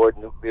toward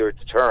nuclear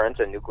deterrence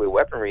and nuclear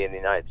weaponry in the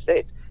United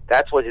States.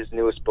 That's what his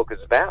newest book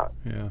is about.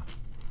 Yeah.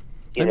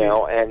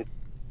 And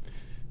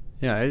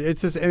yeah,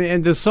 it's just,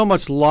 and there's so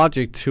much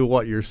logic to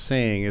what you're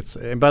saying.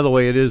 And by the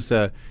way, it is.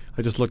 I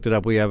just looked it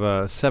up. We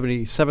have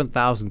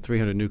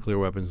 77,300 nuclear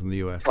weapons in the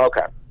U.S.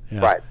 Okay. Yeah.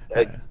 Right.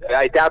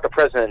 I doubt the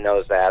president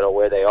knows that or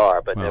where they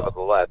are, but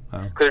nevertheless.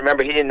 Because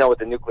remember, he didn't know what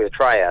the nuclear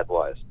triad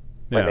was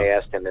when they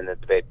asked him in the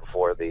debate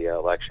before the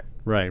election.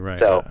 Right.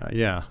 So,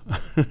 yeah.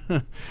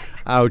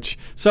 Ouch.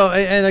 So,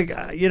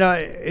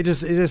 it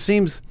just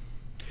seems,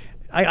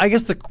 I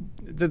guess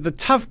the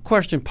tough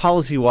question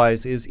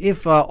policy-wise is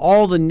if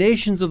all the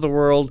nations of the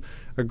world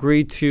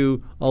agree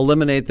to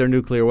eliminate their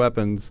nuclear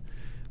weapons,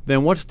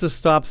 then what's to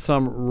stop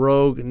some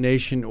rogue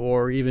nation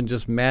or even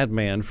just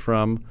madman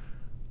from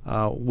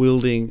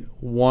wielding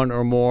one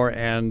or more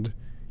and,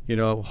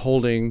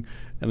 holding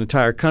an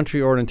entire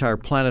country or an entire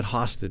planet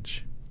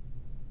hostage?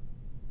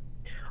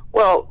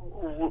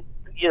 Well,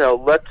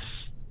 let's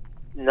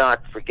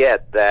not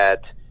forget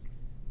that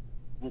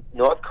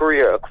North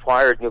Korea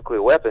acquired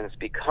nuclear weapons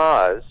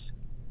because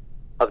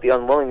of the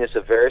unwillingness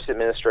of various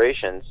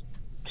administrations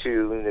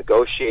to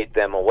negotiate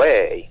them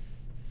away.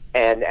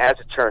 And as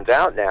it turns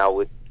out now,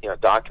 with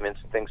documents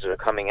and things that are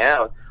coming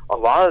out, a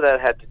lot of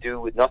that had to do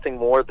with nothing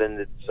more than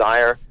the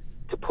desire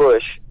to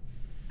push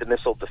the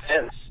missile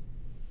defense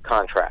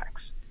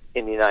contracts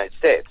in the United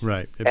States.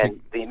 Right.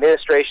 And the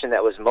administration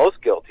that was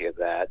most guilty of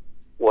that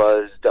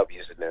was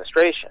W's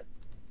administration.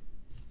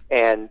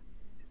 And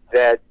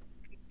that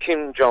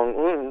Kim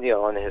Jong-un,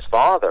 and his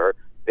father,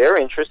 their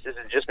interest is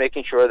in just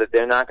making sure that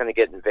they're not going to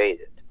get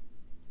invaded.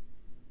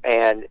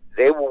 And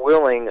they were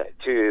willing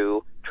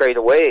to trade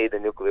away the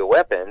nuclear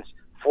weapons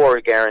for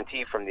a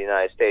guarantee from the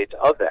United States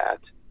of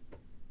that.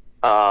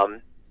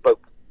 But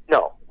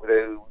no,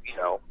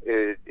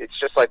 it's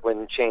just like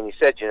when Cheney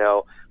said,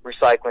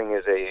 recycling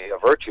is a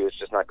virtue, it's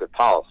just not good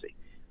policy.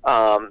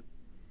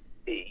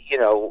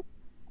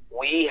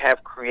 We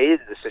have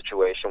created the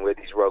situation where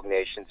these rogue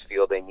nations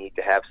feel they need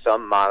to have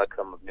some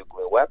modicum of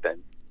nuclear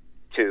weapon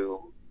to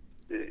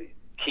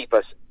keep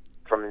us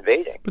from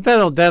invading. But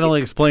that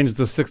only explains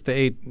the 6 to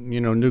 8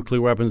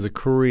 nuclear weapons that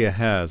Korea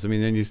has. I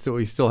mean, then you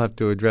still have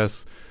to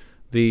address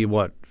the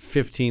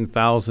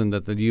 15,000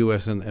 that the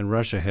U.S. and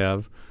Russia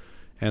have,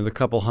 and the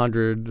couple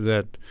hundred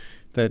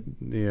that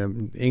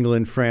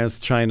England, France,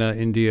 China,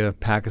 India,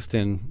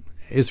 Pakistan,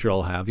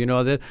 Israel have.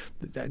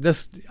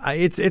 It's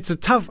a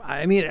tough.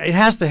 I mean, it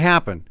has to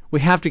happen. We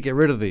have to get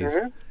rid of these.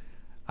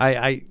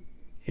 Mm-hmm.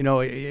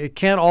 It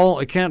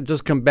can't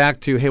just come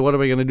back to, hey, what are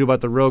we going to do about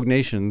the rogue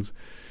nations?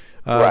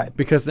 Right.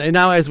 Because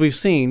now, as we've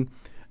seen,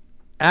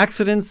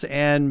 accidents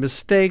and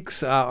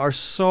mistakes are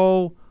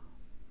so.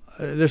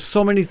 There's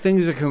so many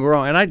things that can go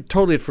wrong, and I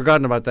totally had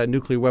forgotten about that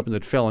nuclear weapon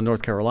that fell in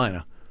North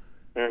Carolina,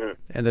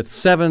 and that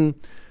seven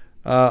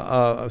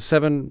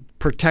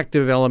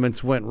protective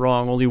elements went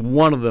wrong. Only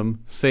one of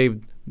them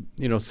saved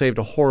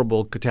a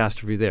horrible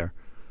catastrophe there.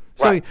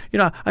 So, right.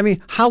 I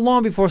mean, how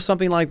long before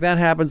something like that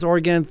happens? Or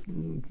again,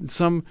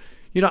 all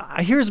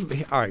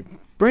right,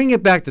 bring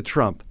it back to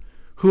Trump,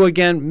 who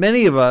again,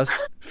 many of us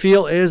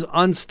feel is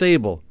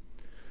unstable.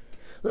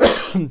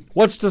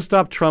 What's to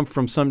stop Trump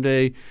from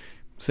someday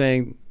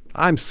saying,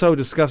 I'm so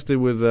disgusted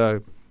with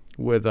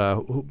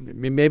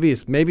maybe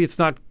it's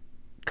not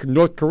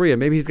North Korea,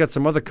 maybe he's got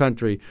some other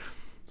country,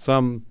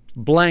 some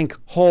blank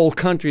whole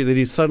country that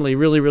he's suddenly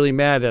really, really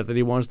mad at, that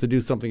he wants to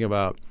do something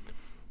about.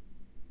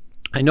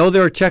 I know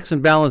there are checks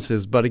and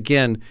balances, but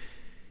again,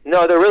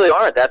 no, there really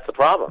aren't. That's the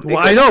problem. Well,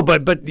 I know,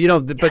 but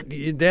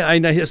I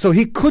know, so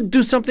he could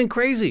do something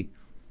crazy.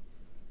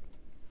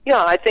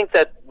 Yeah, I think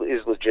that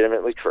is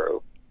legitimately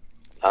true.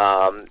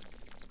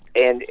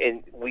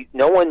 And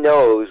no one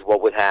knows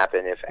what would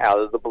happen if, out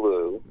of the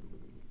blue,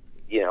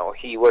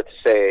 he were to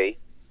say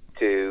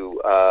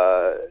to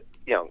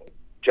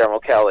General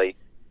Kelly,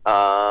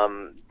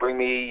 bring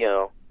me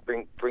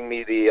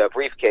the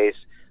briefcase.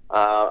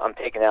 I'm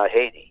taking out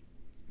Haiti.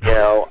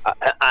 The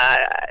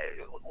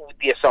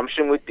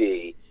assumption would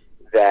be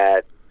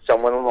that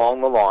someone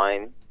along the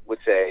line would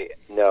say,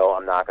 no,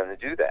 I'm not going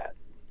to do that.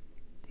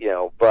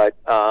 But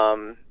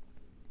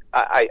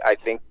I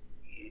think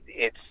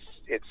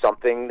it's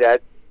something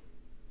that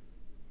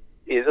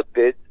is a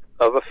bit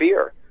of a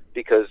fear,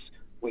 because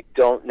we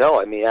don't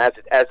know. I mean, as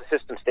the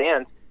system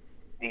stands,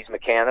 these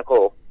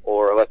mechanical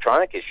or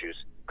electronic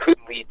issues could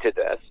lead to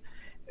this.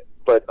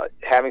 But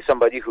having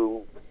somebody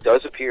who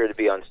does appear to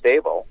be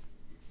unstable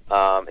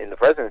in the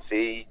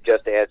presidency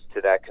just adds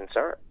to that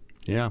concern.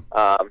 Yeah.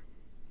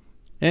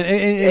 And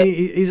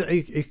he's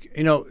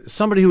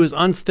somebody who is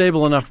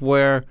unstable enough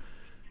where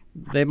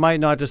they might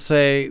not just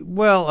say,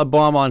 well, a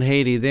bomb on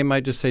Haiti. They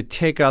might just say,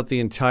 take out the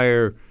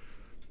entire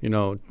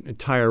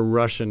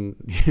Russian,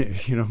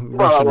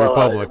 Russian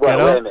Republic. Wait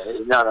a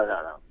minute.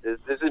 No.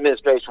 This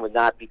administration would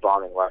not be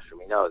bombing Russia.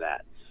 We know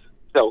that.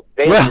 So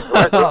okay,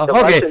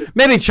 Russians,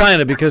 maybe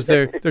China, because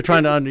they're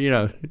trying to, I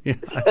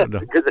don't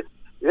know.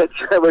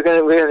 We're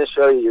gonna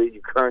show you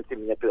your currency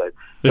manipulator.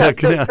 Yeah,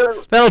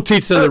 that'll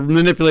teach them to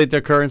manipulate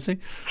their currency.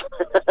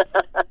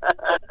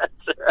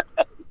 That's right.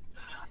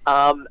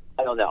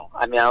 I don't know.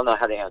 I mean, I don't know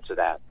how to answer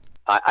that.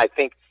 I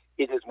think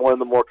it is one of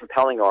the more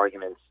compelling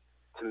arguments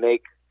to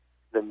make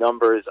the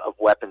numbers of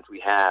weapons we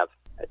have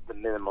at the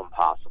minimum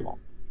possible,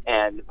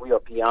 and we are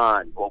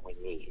beyond what we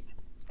need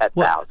at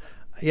thousands.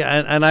 Yeah,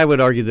 and I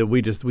would argue that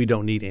we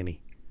don't need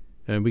any,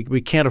 and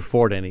we can't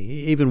afford any.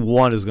 Even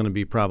one is going to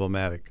be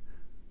problematic.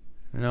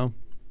 You know.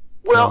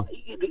 Well,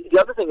 the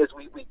other thing is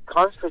we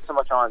concentrate so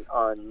much on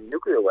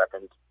nuclear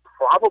weapons.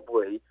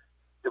 Probably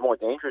the more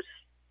dangerous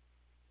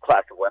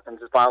class of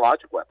weapons is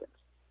biologic weapons.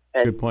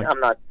 And good point.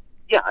 And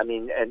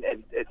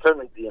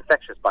certainly the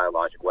infectious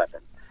biologic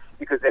weapons,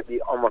 because they'd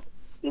be almost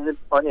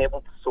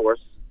unable to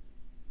source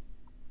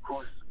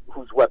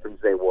whose weapons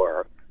they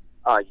were.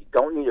 You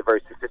don't need a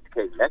very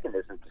sophisticated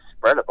mechanism to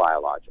spread a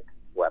biologic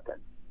weapon.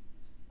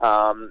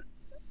 And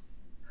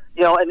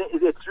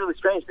it's really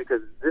strange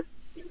because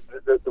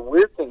the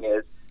weird thing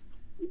is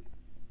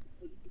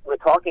we're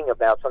talking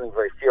about something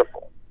very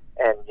fearful,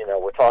 and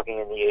we're talking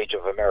in the age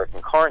of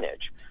American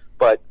carnage.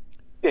 But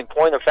in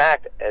point of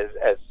fact, as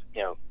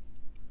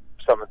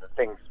some of the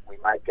things we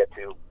might get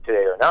to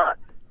today or not,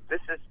 this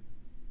is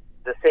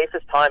the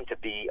safest time to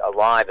be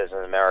alive as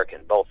an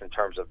American, both in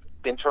terms of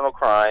internal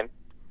crime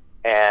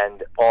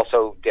and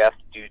also death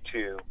due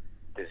to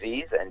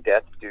disease and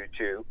death due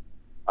to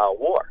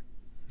war.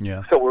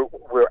 Yeah. So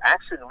we're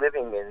actually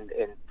living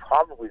in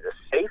probably the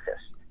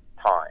safest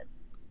time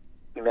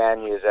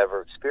humanity has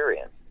ever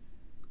experienced,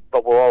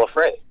 but we're all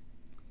afraid.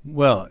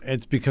 Well,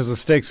 it's because the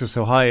stakes are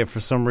so high. If for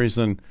some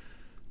reason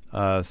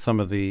some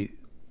of the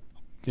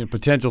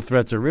potential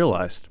threats are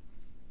realized.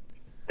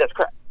 That's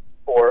correct.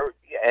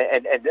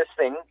 And this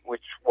thing,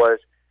 which was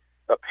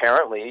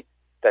apparently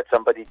that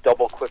somebody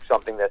double-clicked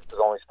something that was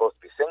only supposed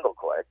to be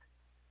single-clicked,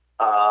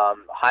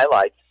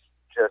 highlights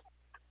just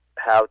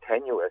how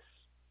tenuous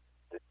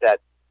that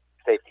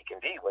safety can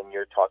be when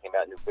you're talking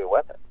about nuclear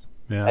weapons.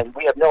 Yeah. And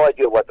we have no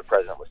idea what the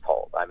president was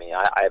told. I mean,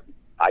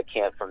 I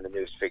can't from the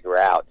news figure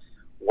out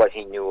what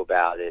he knew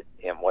about it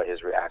and what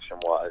his reaction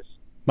was.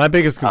 My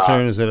biggest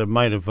concern is that it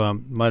might have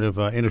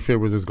interfered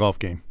with his golf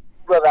game.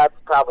 Well, that's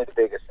probably the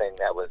biggest thing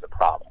that was a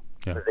problem.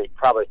 Yeah. Because they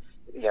probably,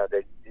 it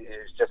was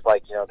just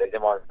like, they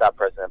didn't want to stop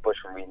President Bush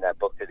from reading that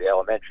book to the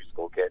elementary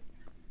school kids.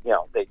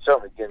 They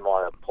certainly didn't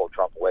want to pull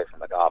Trump away from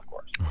the golf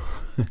course.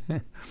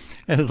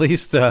 And at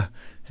least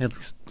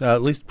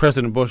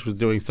President Bush was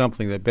doing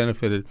something that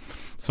benefited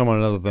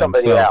someone other than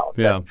somebody himself.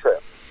 else. Yeah.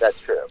 That's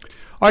true.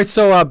 All right,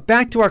 so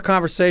back to our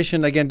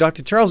conversation again.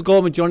 Dr. Charles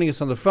Goldman joining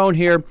us on the phone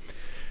here.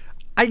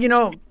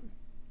 There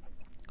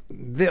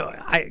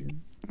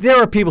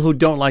are people who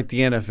don't like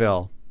the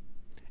NFL,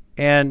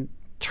 and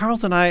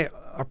Charles and I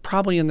are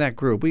probably in that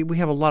group. We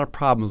have a lot of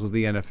problems with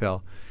the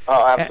NFL.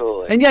 Oh,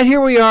 absolutely. And yet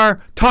here we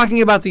are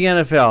talking about the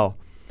NFL,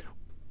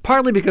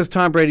 partly because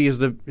Tom Brady is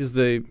the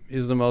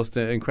most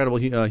incredible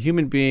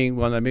human being.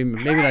 Well, maybe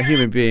not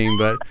human being,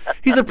 but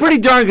he's a pretty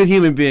darn good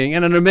human being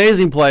and an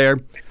amazing player.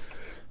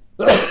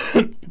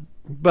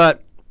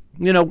 But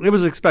it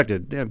was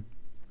expected.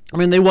 I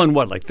mean, they won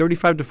what, like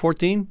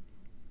 35-14?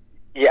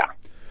 Yeah.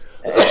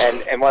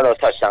 And one of those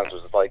touchdowns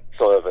was like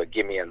sort of a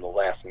gimme in the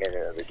last minute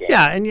of the game.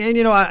 Yeah, and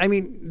I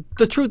mean,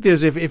 the truth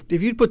is, if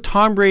you'd put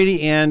Tom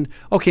Brady and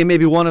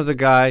maybe one other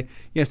guy,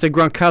 say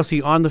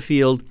Gronkowski on the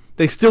field,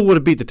 they still would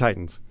have beat the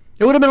Titans.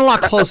 It would have been a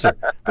lot closer,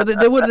 but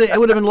it would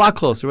have been a lot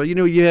closer. But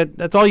you had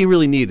that's all you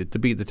really needed to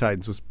beat the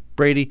Titans was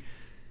Brady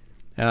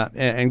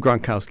and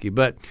Gronkowski.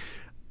 But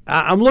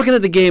I'm looking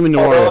at the game in New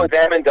Orleans.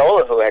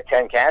 Amendola, who had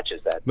 10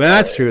 catches that. Well,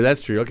 that's true. That's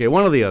true. Okay,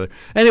 one or the other.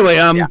 Anyway,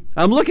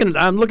 I'm looking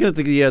at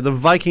the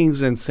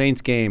Vikings and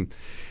Saints game,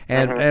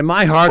 and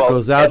my heart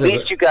goes out to. At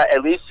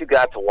least you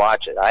got to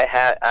watch it. I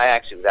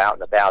actually was out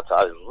and about, so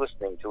I was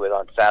listening to it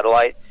on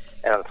satellite,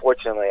 and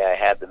unfortunately, I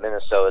had the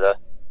Minnesota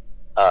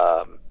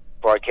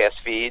broadcast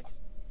feed.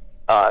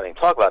 I mean,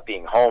 talk about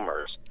being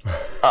homers.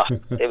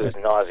 It was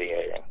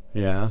nauseating.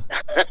 Yeah.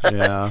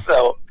 Yeah.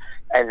 So.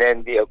 And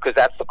then, because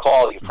that's the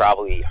call you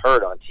probably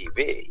heard on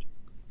TV,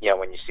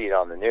 when you see it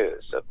on the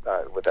news with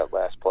that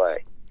last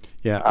play.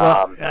 Yeah,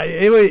 well,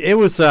 it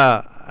was.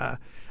 I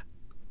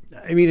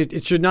mean,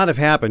 it should not have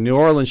happened. New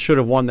Orleans should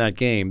have won that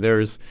game.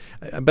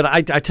 But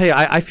I tell you,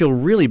 I feel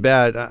really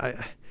bad.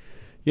 I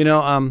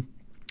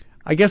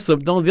guess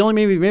the only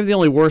maybe the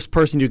only worse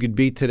person you could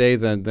beat today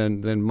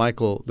than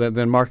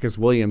Marcus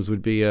Williams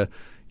would be a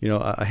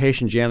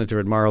Haitian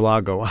janitor at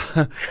Mar-a-Lago.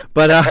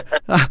 But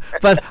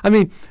I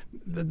mean.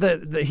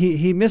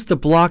 He missed a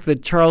block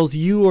that Charles,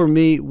 you or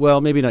me, well,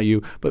 maybe not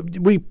you, but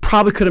we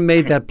probably could have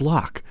made that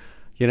block,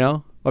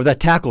 or that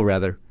tackle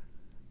rather.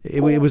 It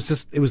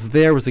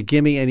was a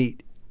gimme, and he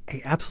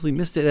absolutely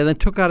missed it, and then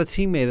took out a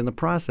teammate in the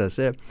process.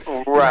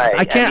 Right.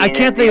 I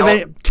can't think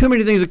of too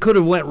many things that could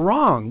have went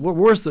wrong.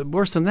 Worse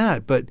than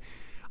that, but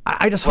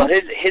I just hope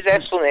his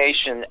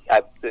explanation,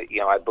 I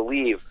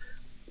believe,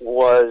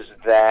 was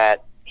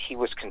that he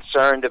was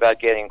concerned about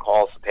getting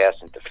calls for pass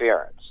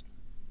interference.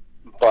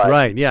 But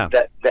right, yeah.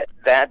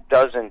 That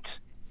doesn't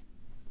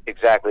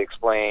exactly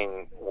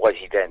explain what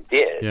he then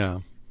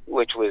did,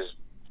 which was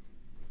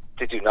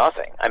to do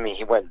nothing. I mean,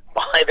 he went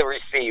by the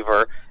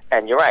receiver,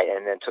 and you're right,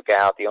 and then took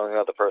out the only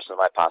other person who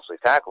might possibly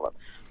tackle him.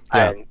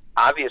 Yeah. And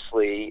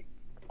obviously,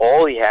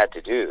 all he had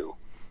to do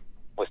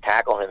was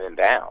tackle him in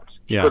bounds.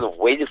 He could have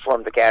waited for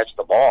him to catch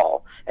the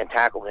ball and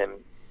tackle him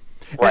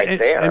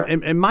there.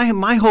 And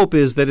my hope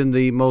is that in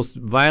the most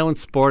violent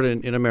sport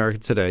in America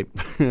today,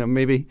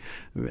 maybe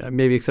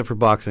except for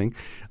boxing,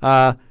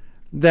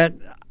 that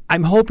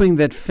I'm hoping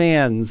that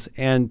fans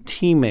and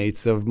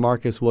teammates of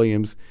Marcus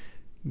Williams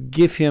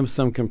give him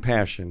some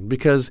compassion,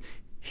 because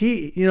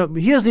he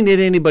doesn't need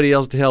anybody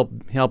else to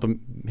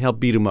help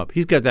beat him up.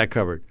 He's got that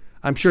covered.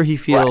 I'm sure he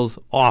feels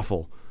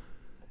awful.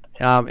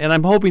 And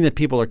I'm hoping that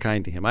people are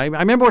kind to him. I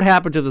remember what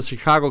happened to the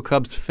Chicago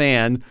Cubs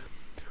fan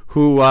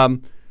who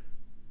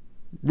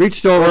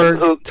reached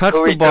over, touched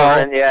the ball.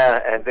 And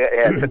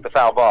took the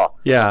foul ball.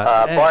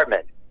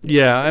 Bartman.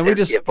 Yeah,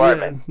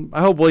 and I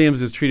hope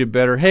Williams is treated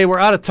better. Hey, we're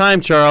out of time,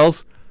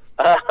 Charles.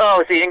 So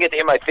you didn't get to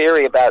hear my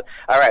theory about,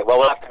 all right, well,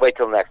 we'll have to wait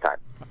till next time.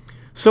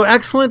 So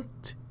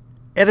excellent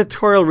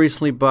editorial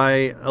recently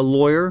by a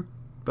lawyer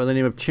by the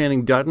name of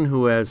Channing Dutton,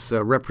 who has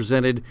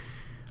represented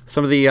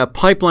some of the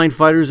pipeline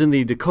fighters in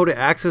the Dakota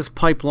Access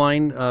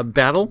Pipeline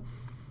battle.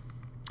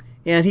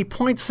 And he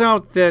points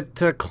out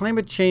that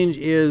climate change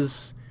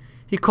is,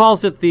 he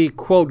calls it the,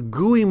 quote,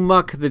 gooey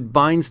muck that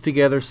binds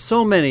together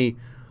so many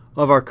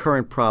of our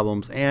current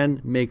problems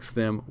and makes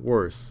them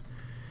worse.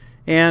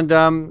 And,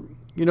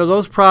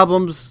 those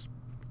problems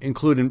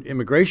include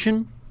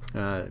immigration,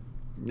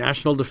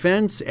 national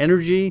defense,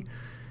 energy,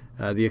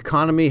 the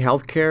economy,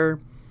 healthcare.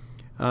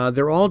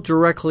 They're all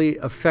directly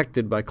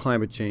affected by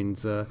climate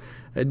change.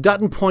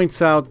 Dutton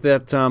points out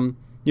that,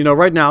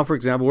 right now, for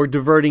example, we're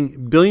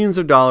diverting billions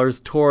of dollars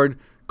toward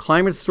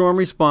climate storm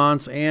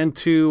response and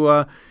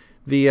to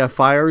the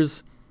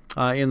fires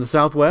in the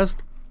Southwest.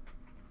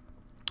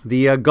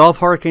 The Gulf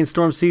hurricane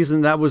storm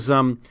season, that was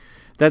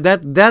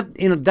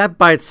that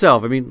by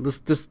itself. I mean,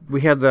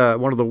 we had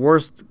one of the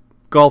worst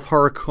Gulf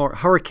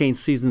hurricane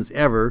seasons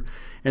ever,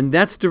 and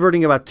that's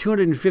diverting about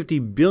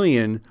 $250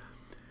 billion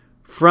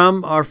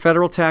from our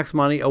federal tax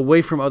money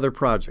away from other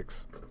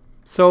projects.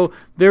 So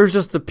there's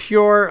just the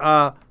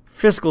pure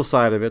fiscal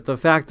side of it, the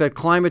fact that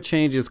climate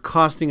change is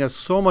costing us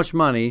so much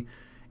money,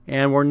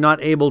 and we're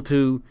not able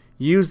to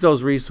use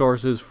those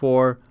resources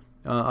for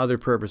other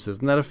purposes,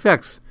 and that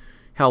affects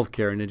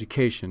healthcare and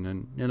education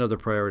and other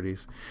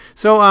priorities.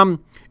 So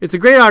it's a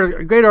great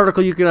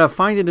article. You can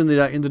find it in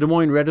the Des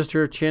Moines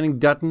Register. Channing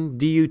Dutton,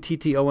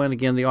 Dutton,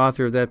 again, the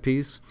author of that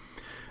piece.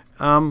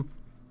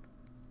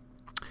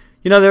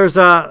 There's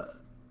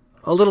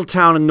a little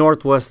town in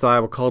northwest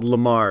Iowa called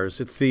Lamar's.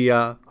 It's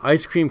the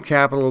ice cream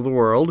capital of the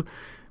world.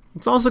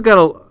 It's also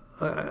got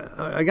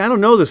I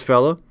don't know this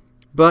fella,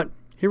 but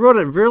he wrote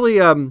a really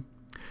a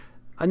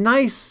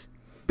nice,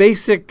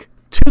 basic,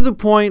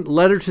 to-the-point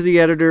letter to the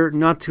editor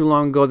not too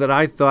long ago that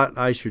I thought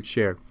I should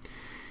share.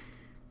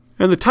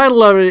 And the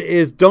title of it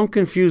is Don't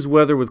Confuse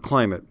Weather with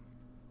Climate.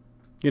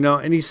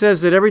 And he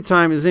says that every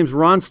time, his name's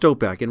Ron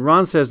Stopak, and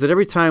Ron says that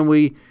every time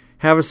we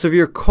have a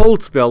severe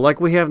cold spell like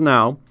we have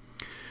now,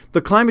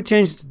 the climate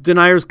change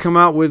deniers come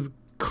out with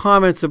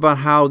comments about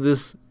how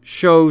this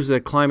shows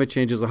that climate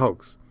change is a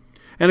hoax.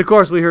 And of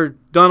course, we heard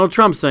Donald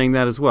Trump saying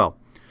that as well.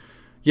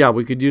 Yeah,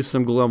 we could use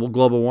some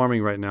global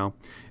warming right now.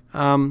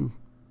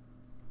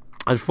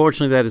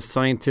 Unfortunately, that is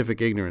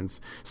scientific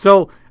ignorance.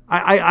 So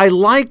I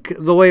like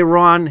the way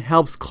Ron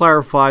helps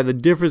clarify the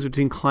difference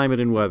between climate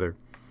and weather.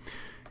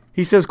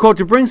 He says, quote,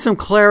 to bring some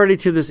clarity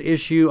to this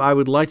issue, I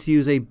would like to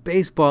use a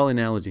baseball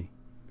analogy.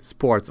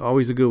 Sports,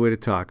 always a good way to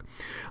talk.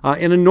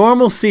 In a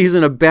normal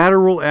season, a batter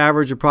will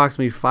average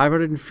approximately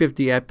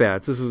 550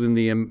 at-bats. This is in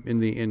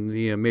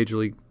the major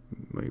league,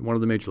 one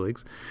of the major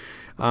leagues.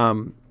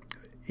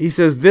 He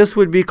says this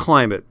would be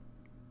climate.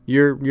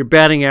 Your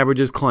batting average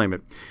is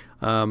climate.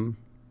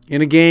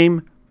 In a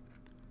game,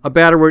 a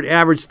batter would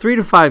average 3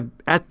 to 5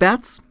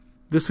 at-bats.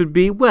 This would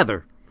be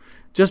weather.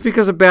 Just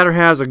because a batter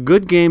has a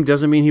good game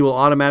doesn't mean he will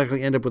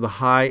automatically end up with a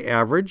high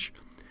average.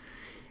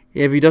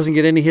 If he doesn't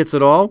get any hits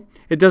at all,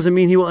 it doesn't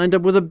mean he will end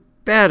up with a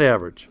bad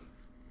average.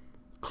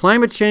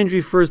 Climate change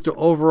refers to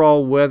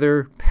overall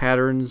weather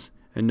patterns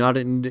and not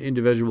an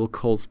individual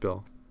cold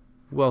spell.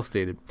 Well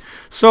stated.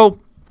 So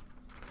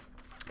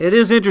it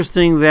is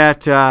interesting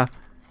that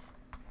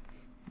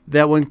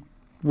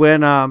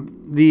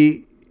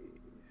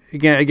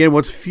Again,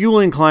 what's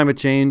fueling climate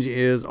change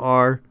is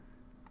our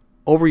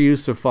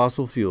overuse of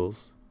fossil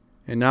fuels.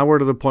 And now we're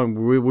to the point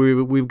where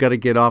we've got to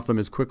get off them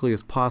as quickly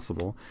as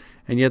possible.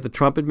 And yet the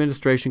Trump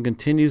administration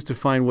continues to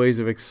find ways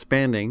of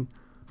expanding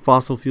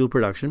fossil fuel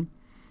production.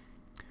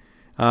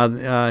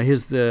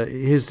 His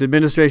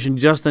administration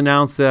just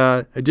announced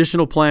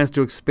additional plans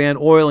to expand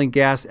oil and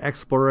gas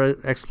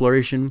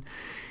exploration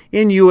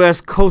in U.S.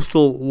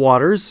 coastal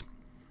waters.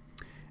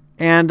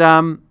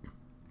 And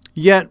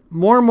yet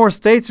more and more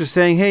states are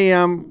saying, hey,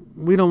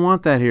 we don't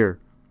want that here.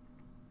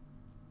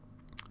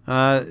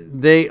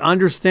 They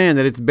understand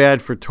that it's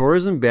bad for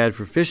tourism, bad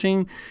for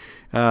fishing,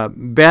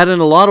 bad in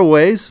a lot of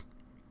ways.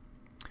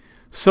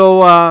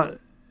 So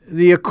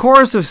the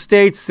chorus of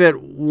states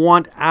that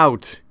want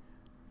out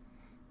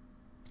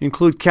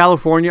include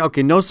California.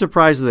 Okay, no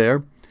surprise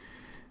there.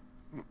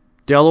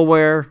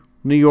 Delaware,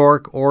 New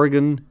York,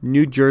 Oregon,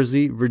 New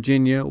Jersey,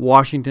 Virginia,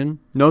 Washington.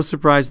 No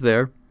surprise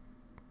there.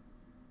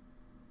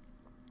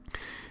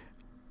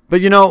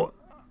 But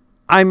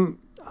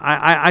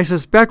I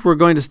suspect we're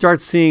going to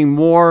start seeing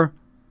more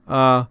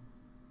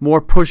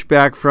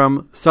pushback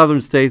from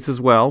southern states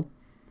as well,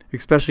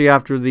 especially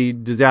after the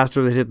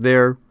disaster that hit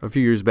there a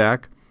few years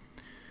back.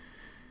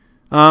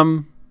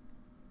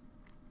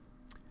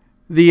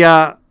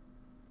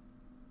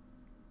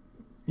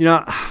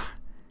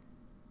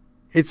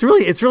 It's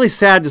really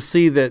sad to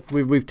see that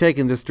we've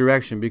taken this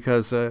direction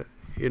because it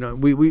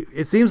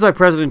seems like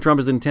President Trump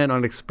is intent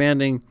on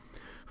expanding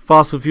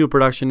fossil fuel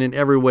production in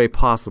every way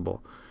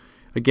possible.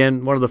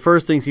 Again, one of the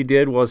first things he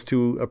did was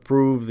to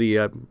approve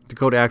the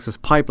Dakota Access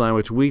Pipeline,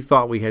 which we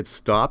thought we had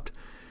stopped,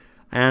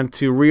 and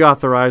to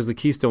reauthorize the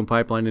Keystone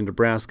Pipeline in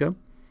Nebraska.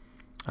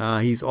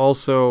 He's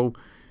also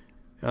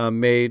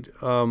demoted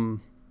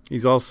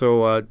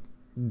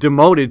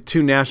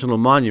 2 national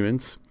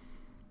monuments,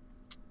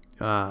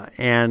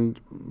 and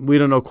we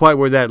don't know quite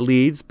where that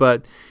leads.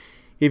 But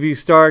if you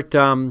start,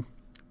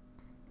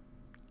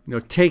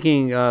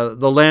 taking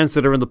the lands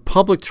that are in the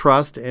public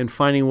trust and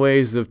finding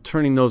ways of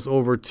turning those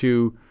over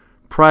to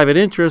private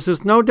interests,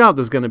 there's no doubt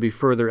there's going to be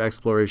further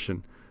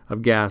exploration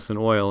of gas and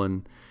oil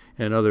and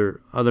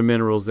other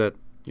minerals that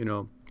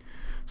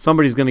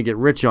somebody's going to get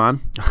rich on,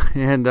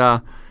 and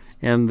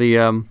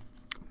the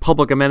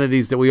public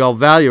amenities that we all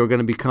value are going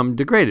to become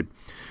degraded.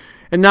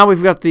 And now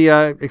we've got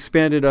the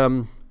expanded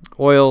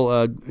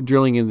oil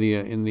drilling in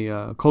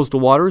the coastal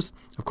waters.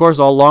 Of course,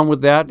 all along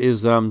with that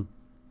is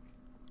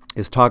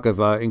talk of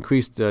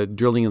increased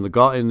drilling in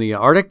the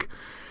Arctic.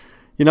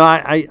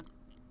 I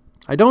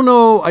don't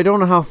know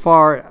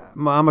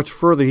how much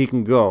further he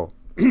can go.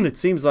 It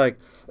seems like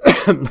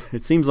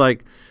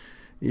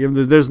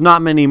there's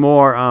not many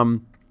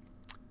more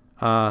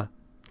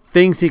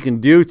things he can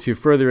do to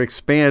further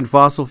expand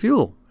fossil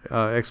fuel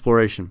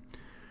exploration.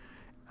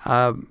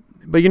 But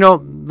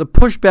the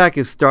pushback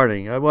is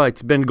starting. Well,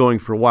 it's been going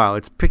for a while.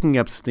 It's picking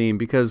up steam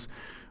because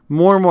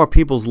more and more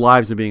people's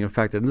lives are being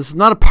affected. And this is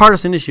not a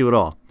partisan issue at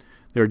all.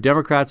 There are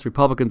Democrats,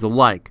 Republicans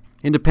alike,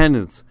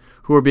 independents,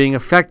 who are being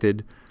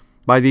affected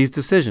by these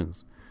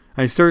decisions.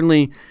 I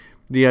certainly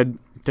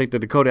take the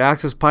Dakota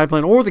Access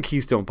Pipeline or the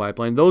Keystone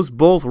Pipeline. Those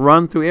both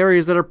run through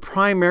areas that are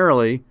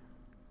primarily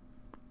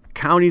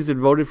counties that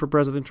voted for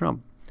President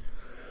Trump.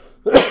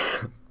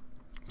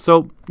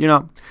 So,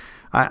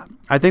 I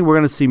think we're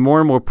going to see more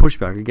and more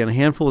pushback. Again, a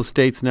handful of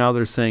states now,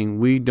 they're saying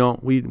we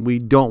don't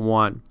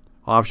want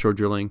offshore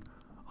drilling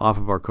off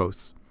of our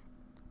coasts.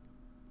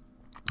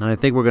 And I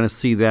think we're going to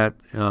see that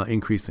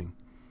increasing.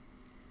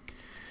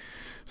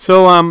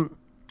 So I'm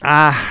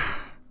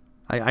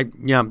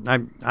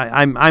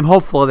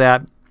hopeful of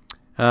that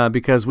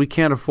because we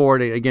can't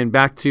afford it. Again,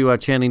 back to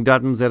Channing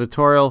Dutton's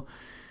editorial.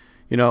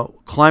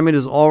 Climate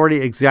is already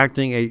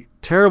exacting a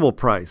terrible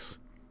price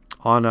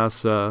on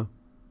us in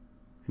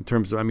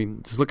terms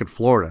of, just look at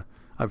Florida.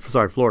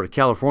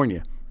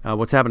 California.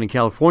 What's happened in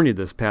California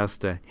this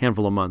past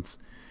handful of months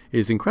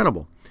is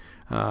incredible.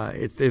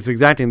 It's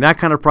exacting that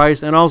kind of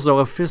price and also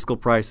a fiscal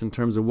price in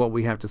terms of what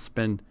we have to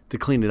spend to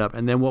clean it up,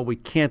 and then what we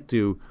can't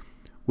do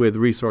with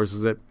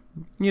resources that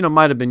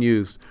might have been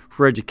used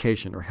for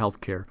education or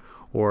healthcare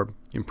or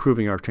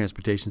improving our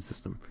transportation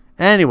system.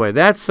 Anyway,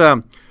 that's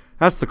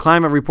the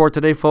climate report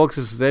today, folks.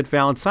 This is Ed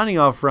Fallon signing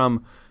off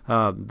from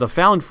the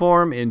Fallon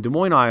Forum in Des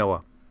Moines,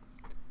 Iowa.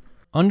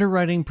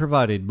 Underwriting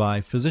provided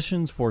by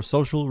Physicians for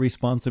Social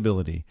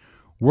Responsibility,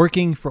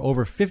 working for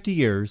over 50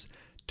 years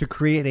to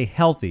create a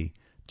healthy,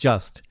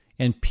 just,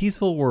 and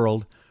peaceful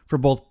world for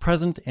both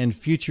present and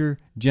future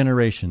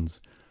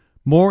generations.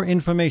 More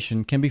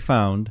information can be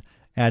found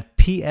at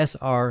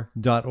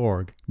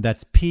psr.org.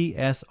 That's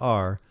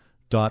psr.org.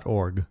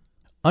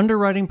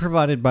 Underwriting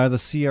provided by the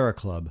Sierra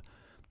Club,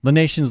 the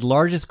nation's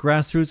largest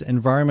grassroots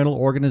environmental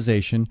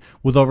organization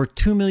with over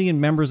 2 million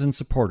members and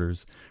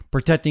supporters,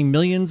 protecting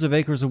millions of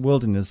acres of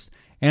wilderness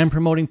and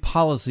promoting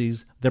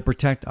policies that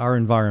protect our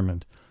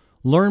environment.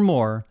 Learn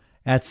more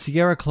at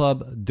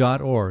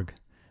sierraclub.org.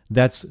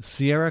 That's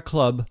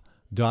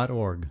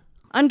sierraclub.org.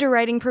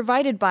 Underwriting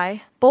provided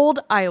by Bold,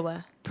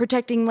 Iowa,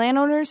 protecting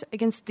landowners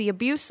against the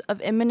abuse of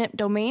eminent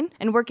domain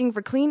and working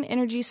for clean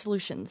energy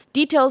solutions.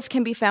 Details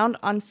can be found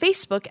on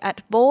Facebook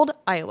at Bold,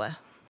 Iowa.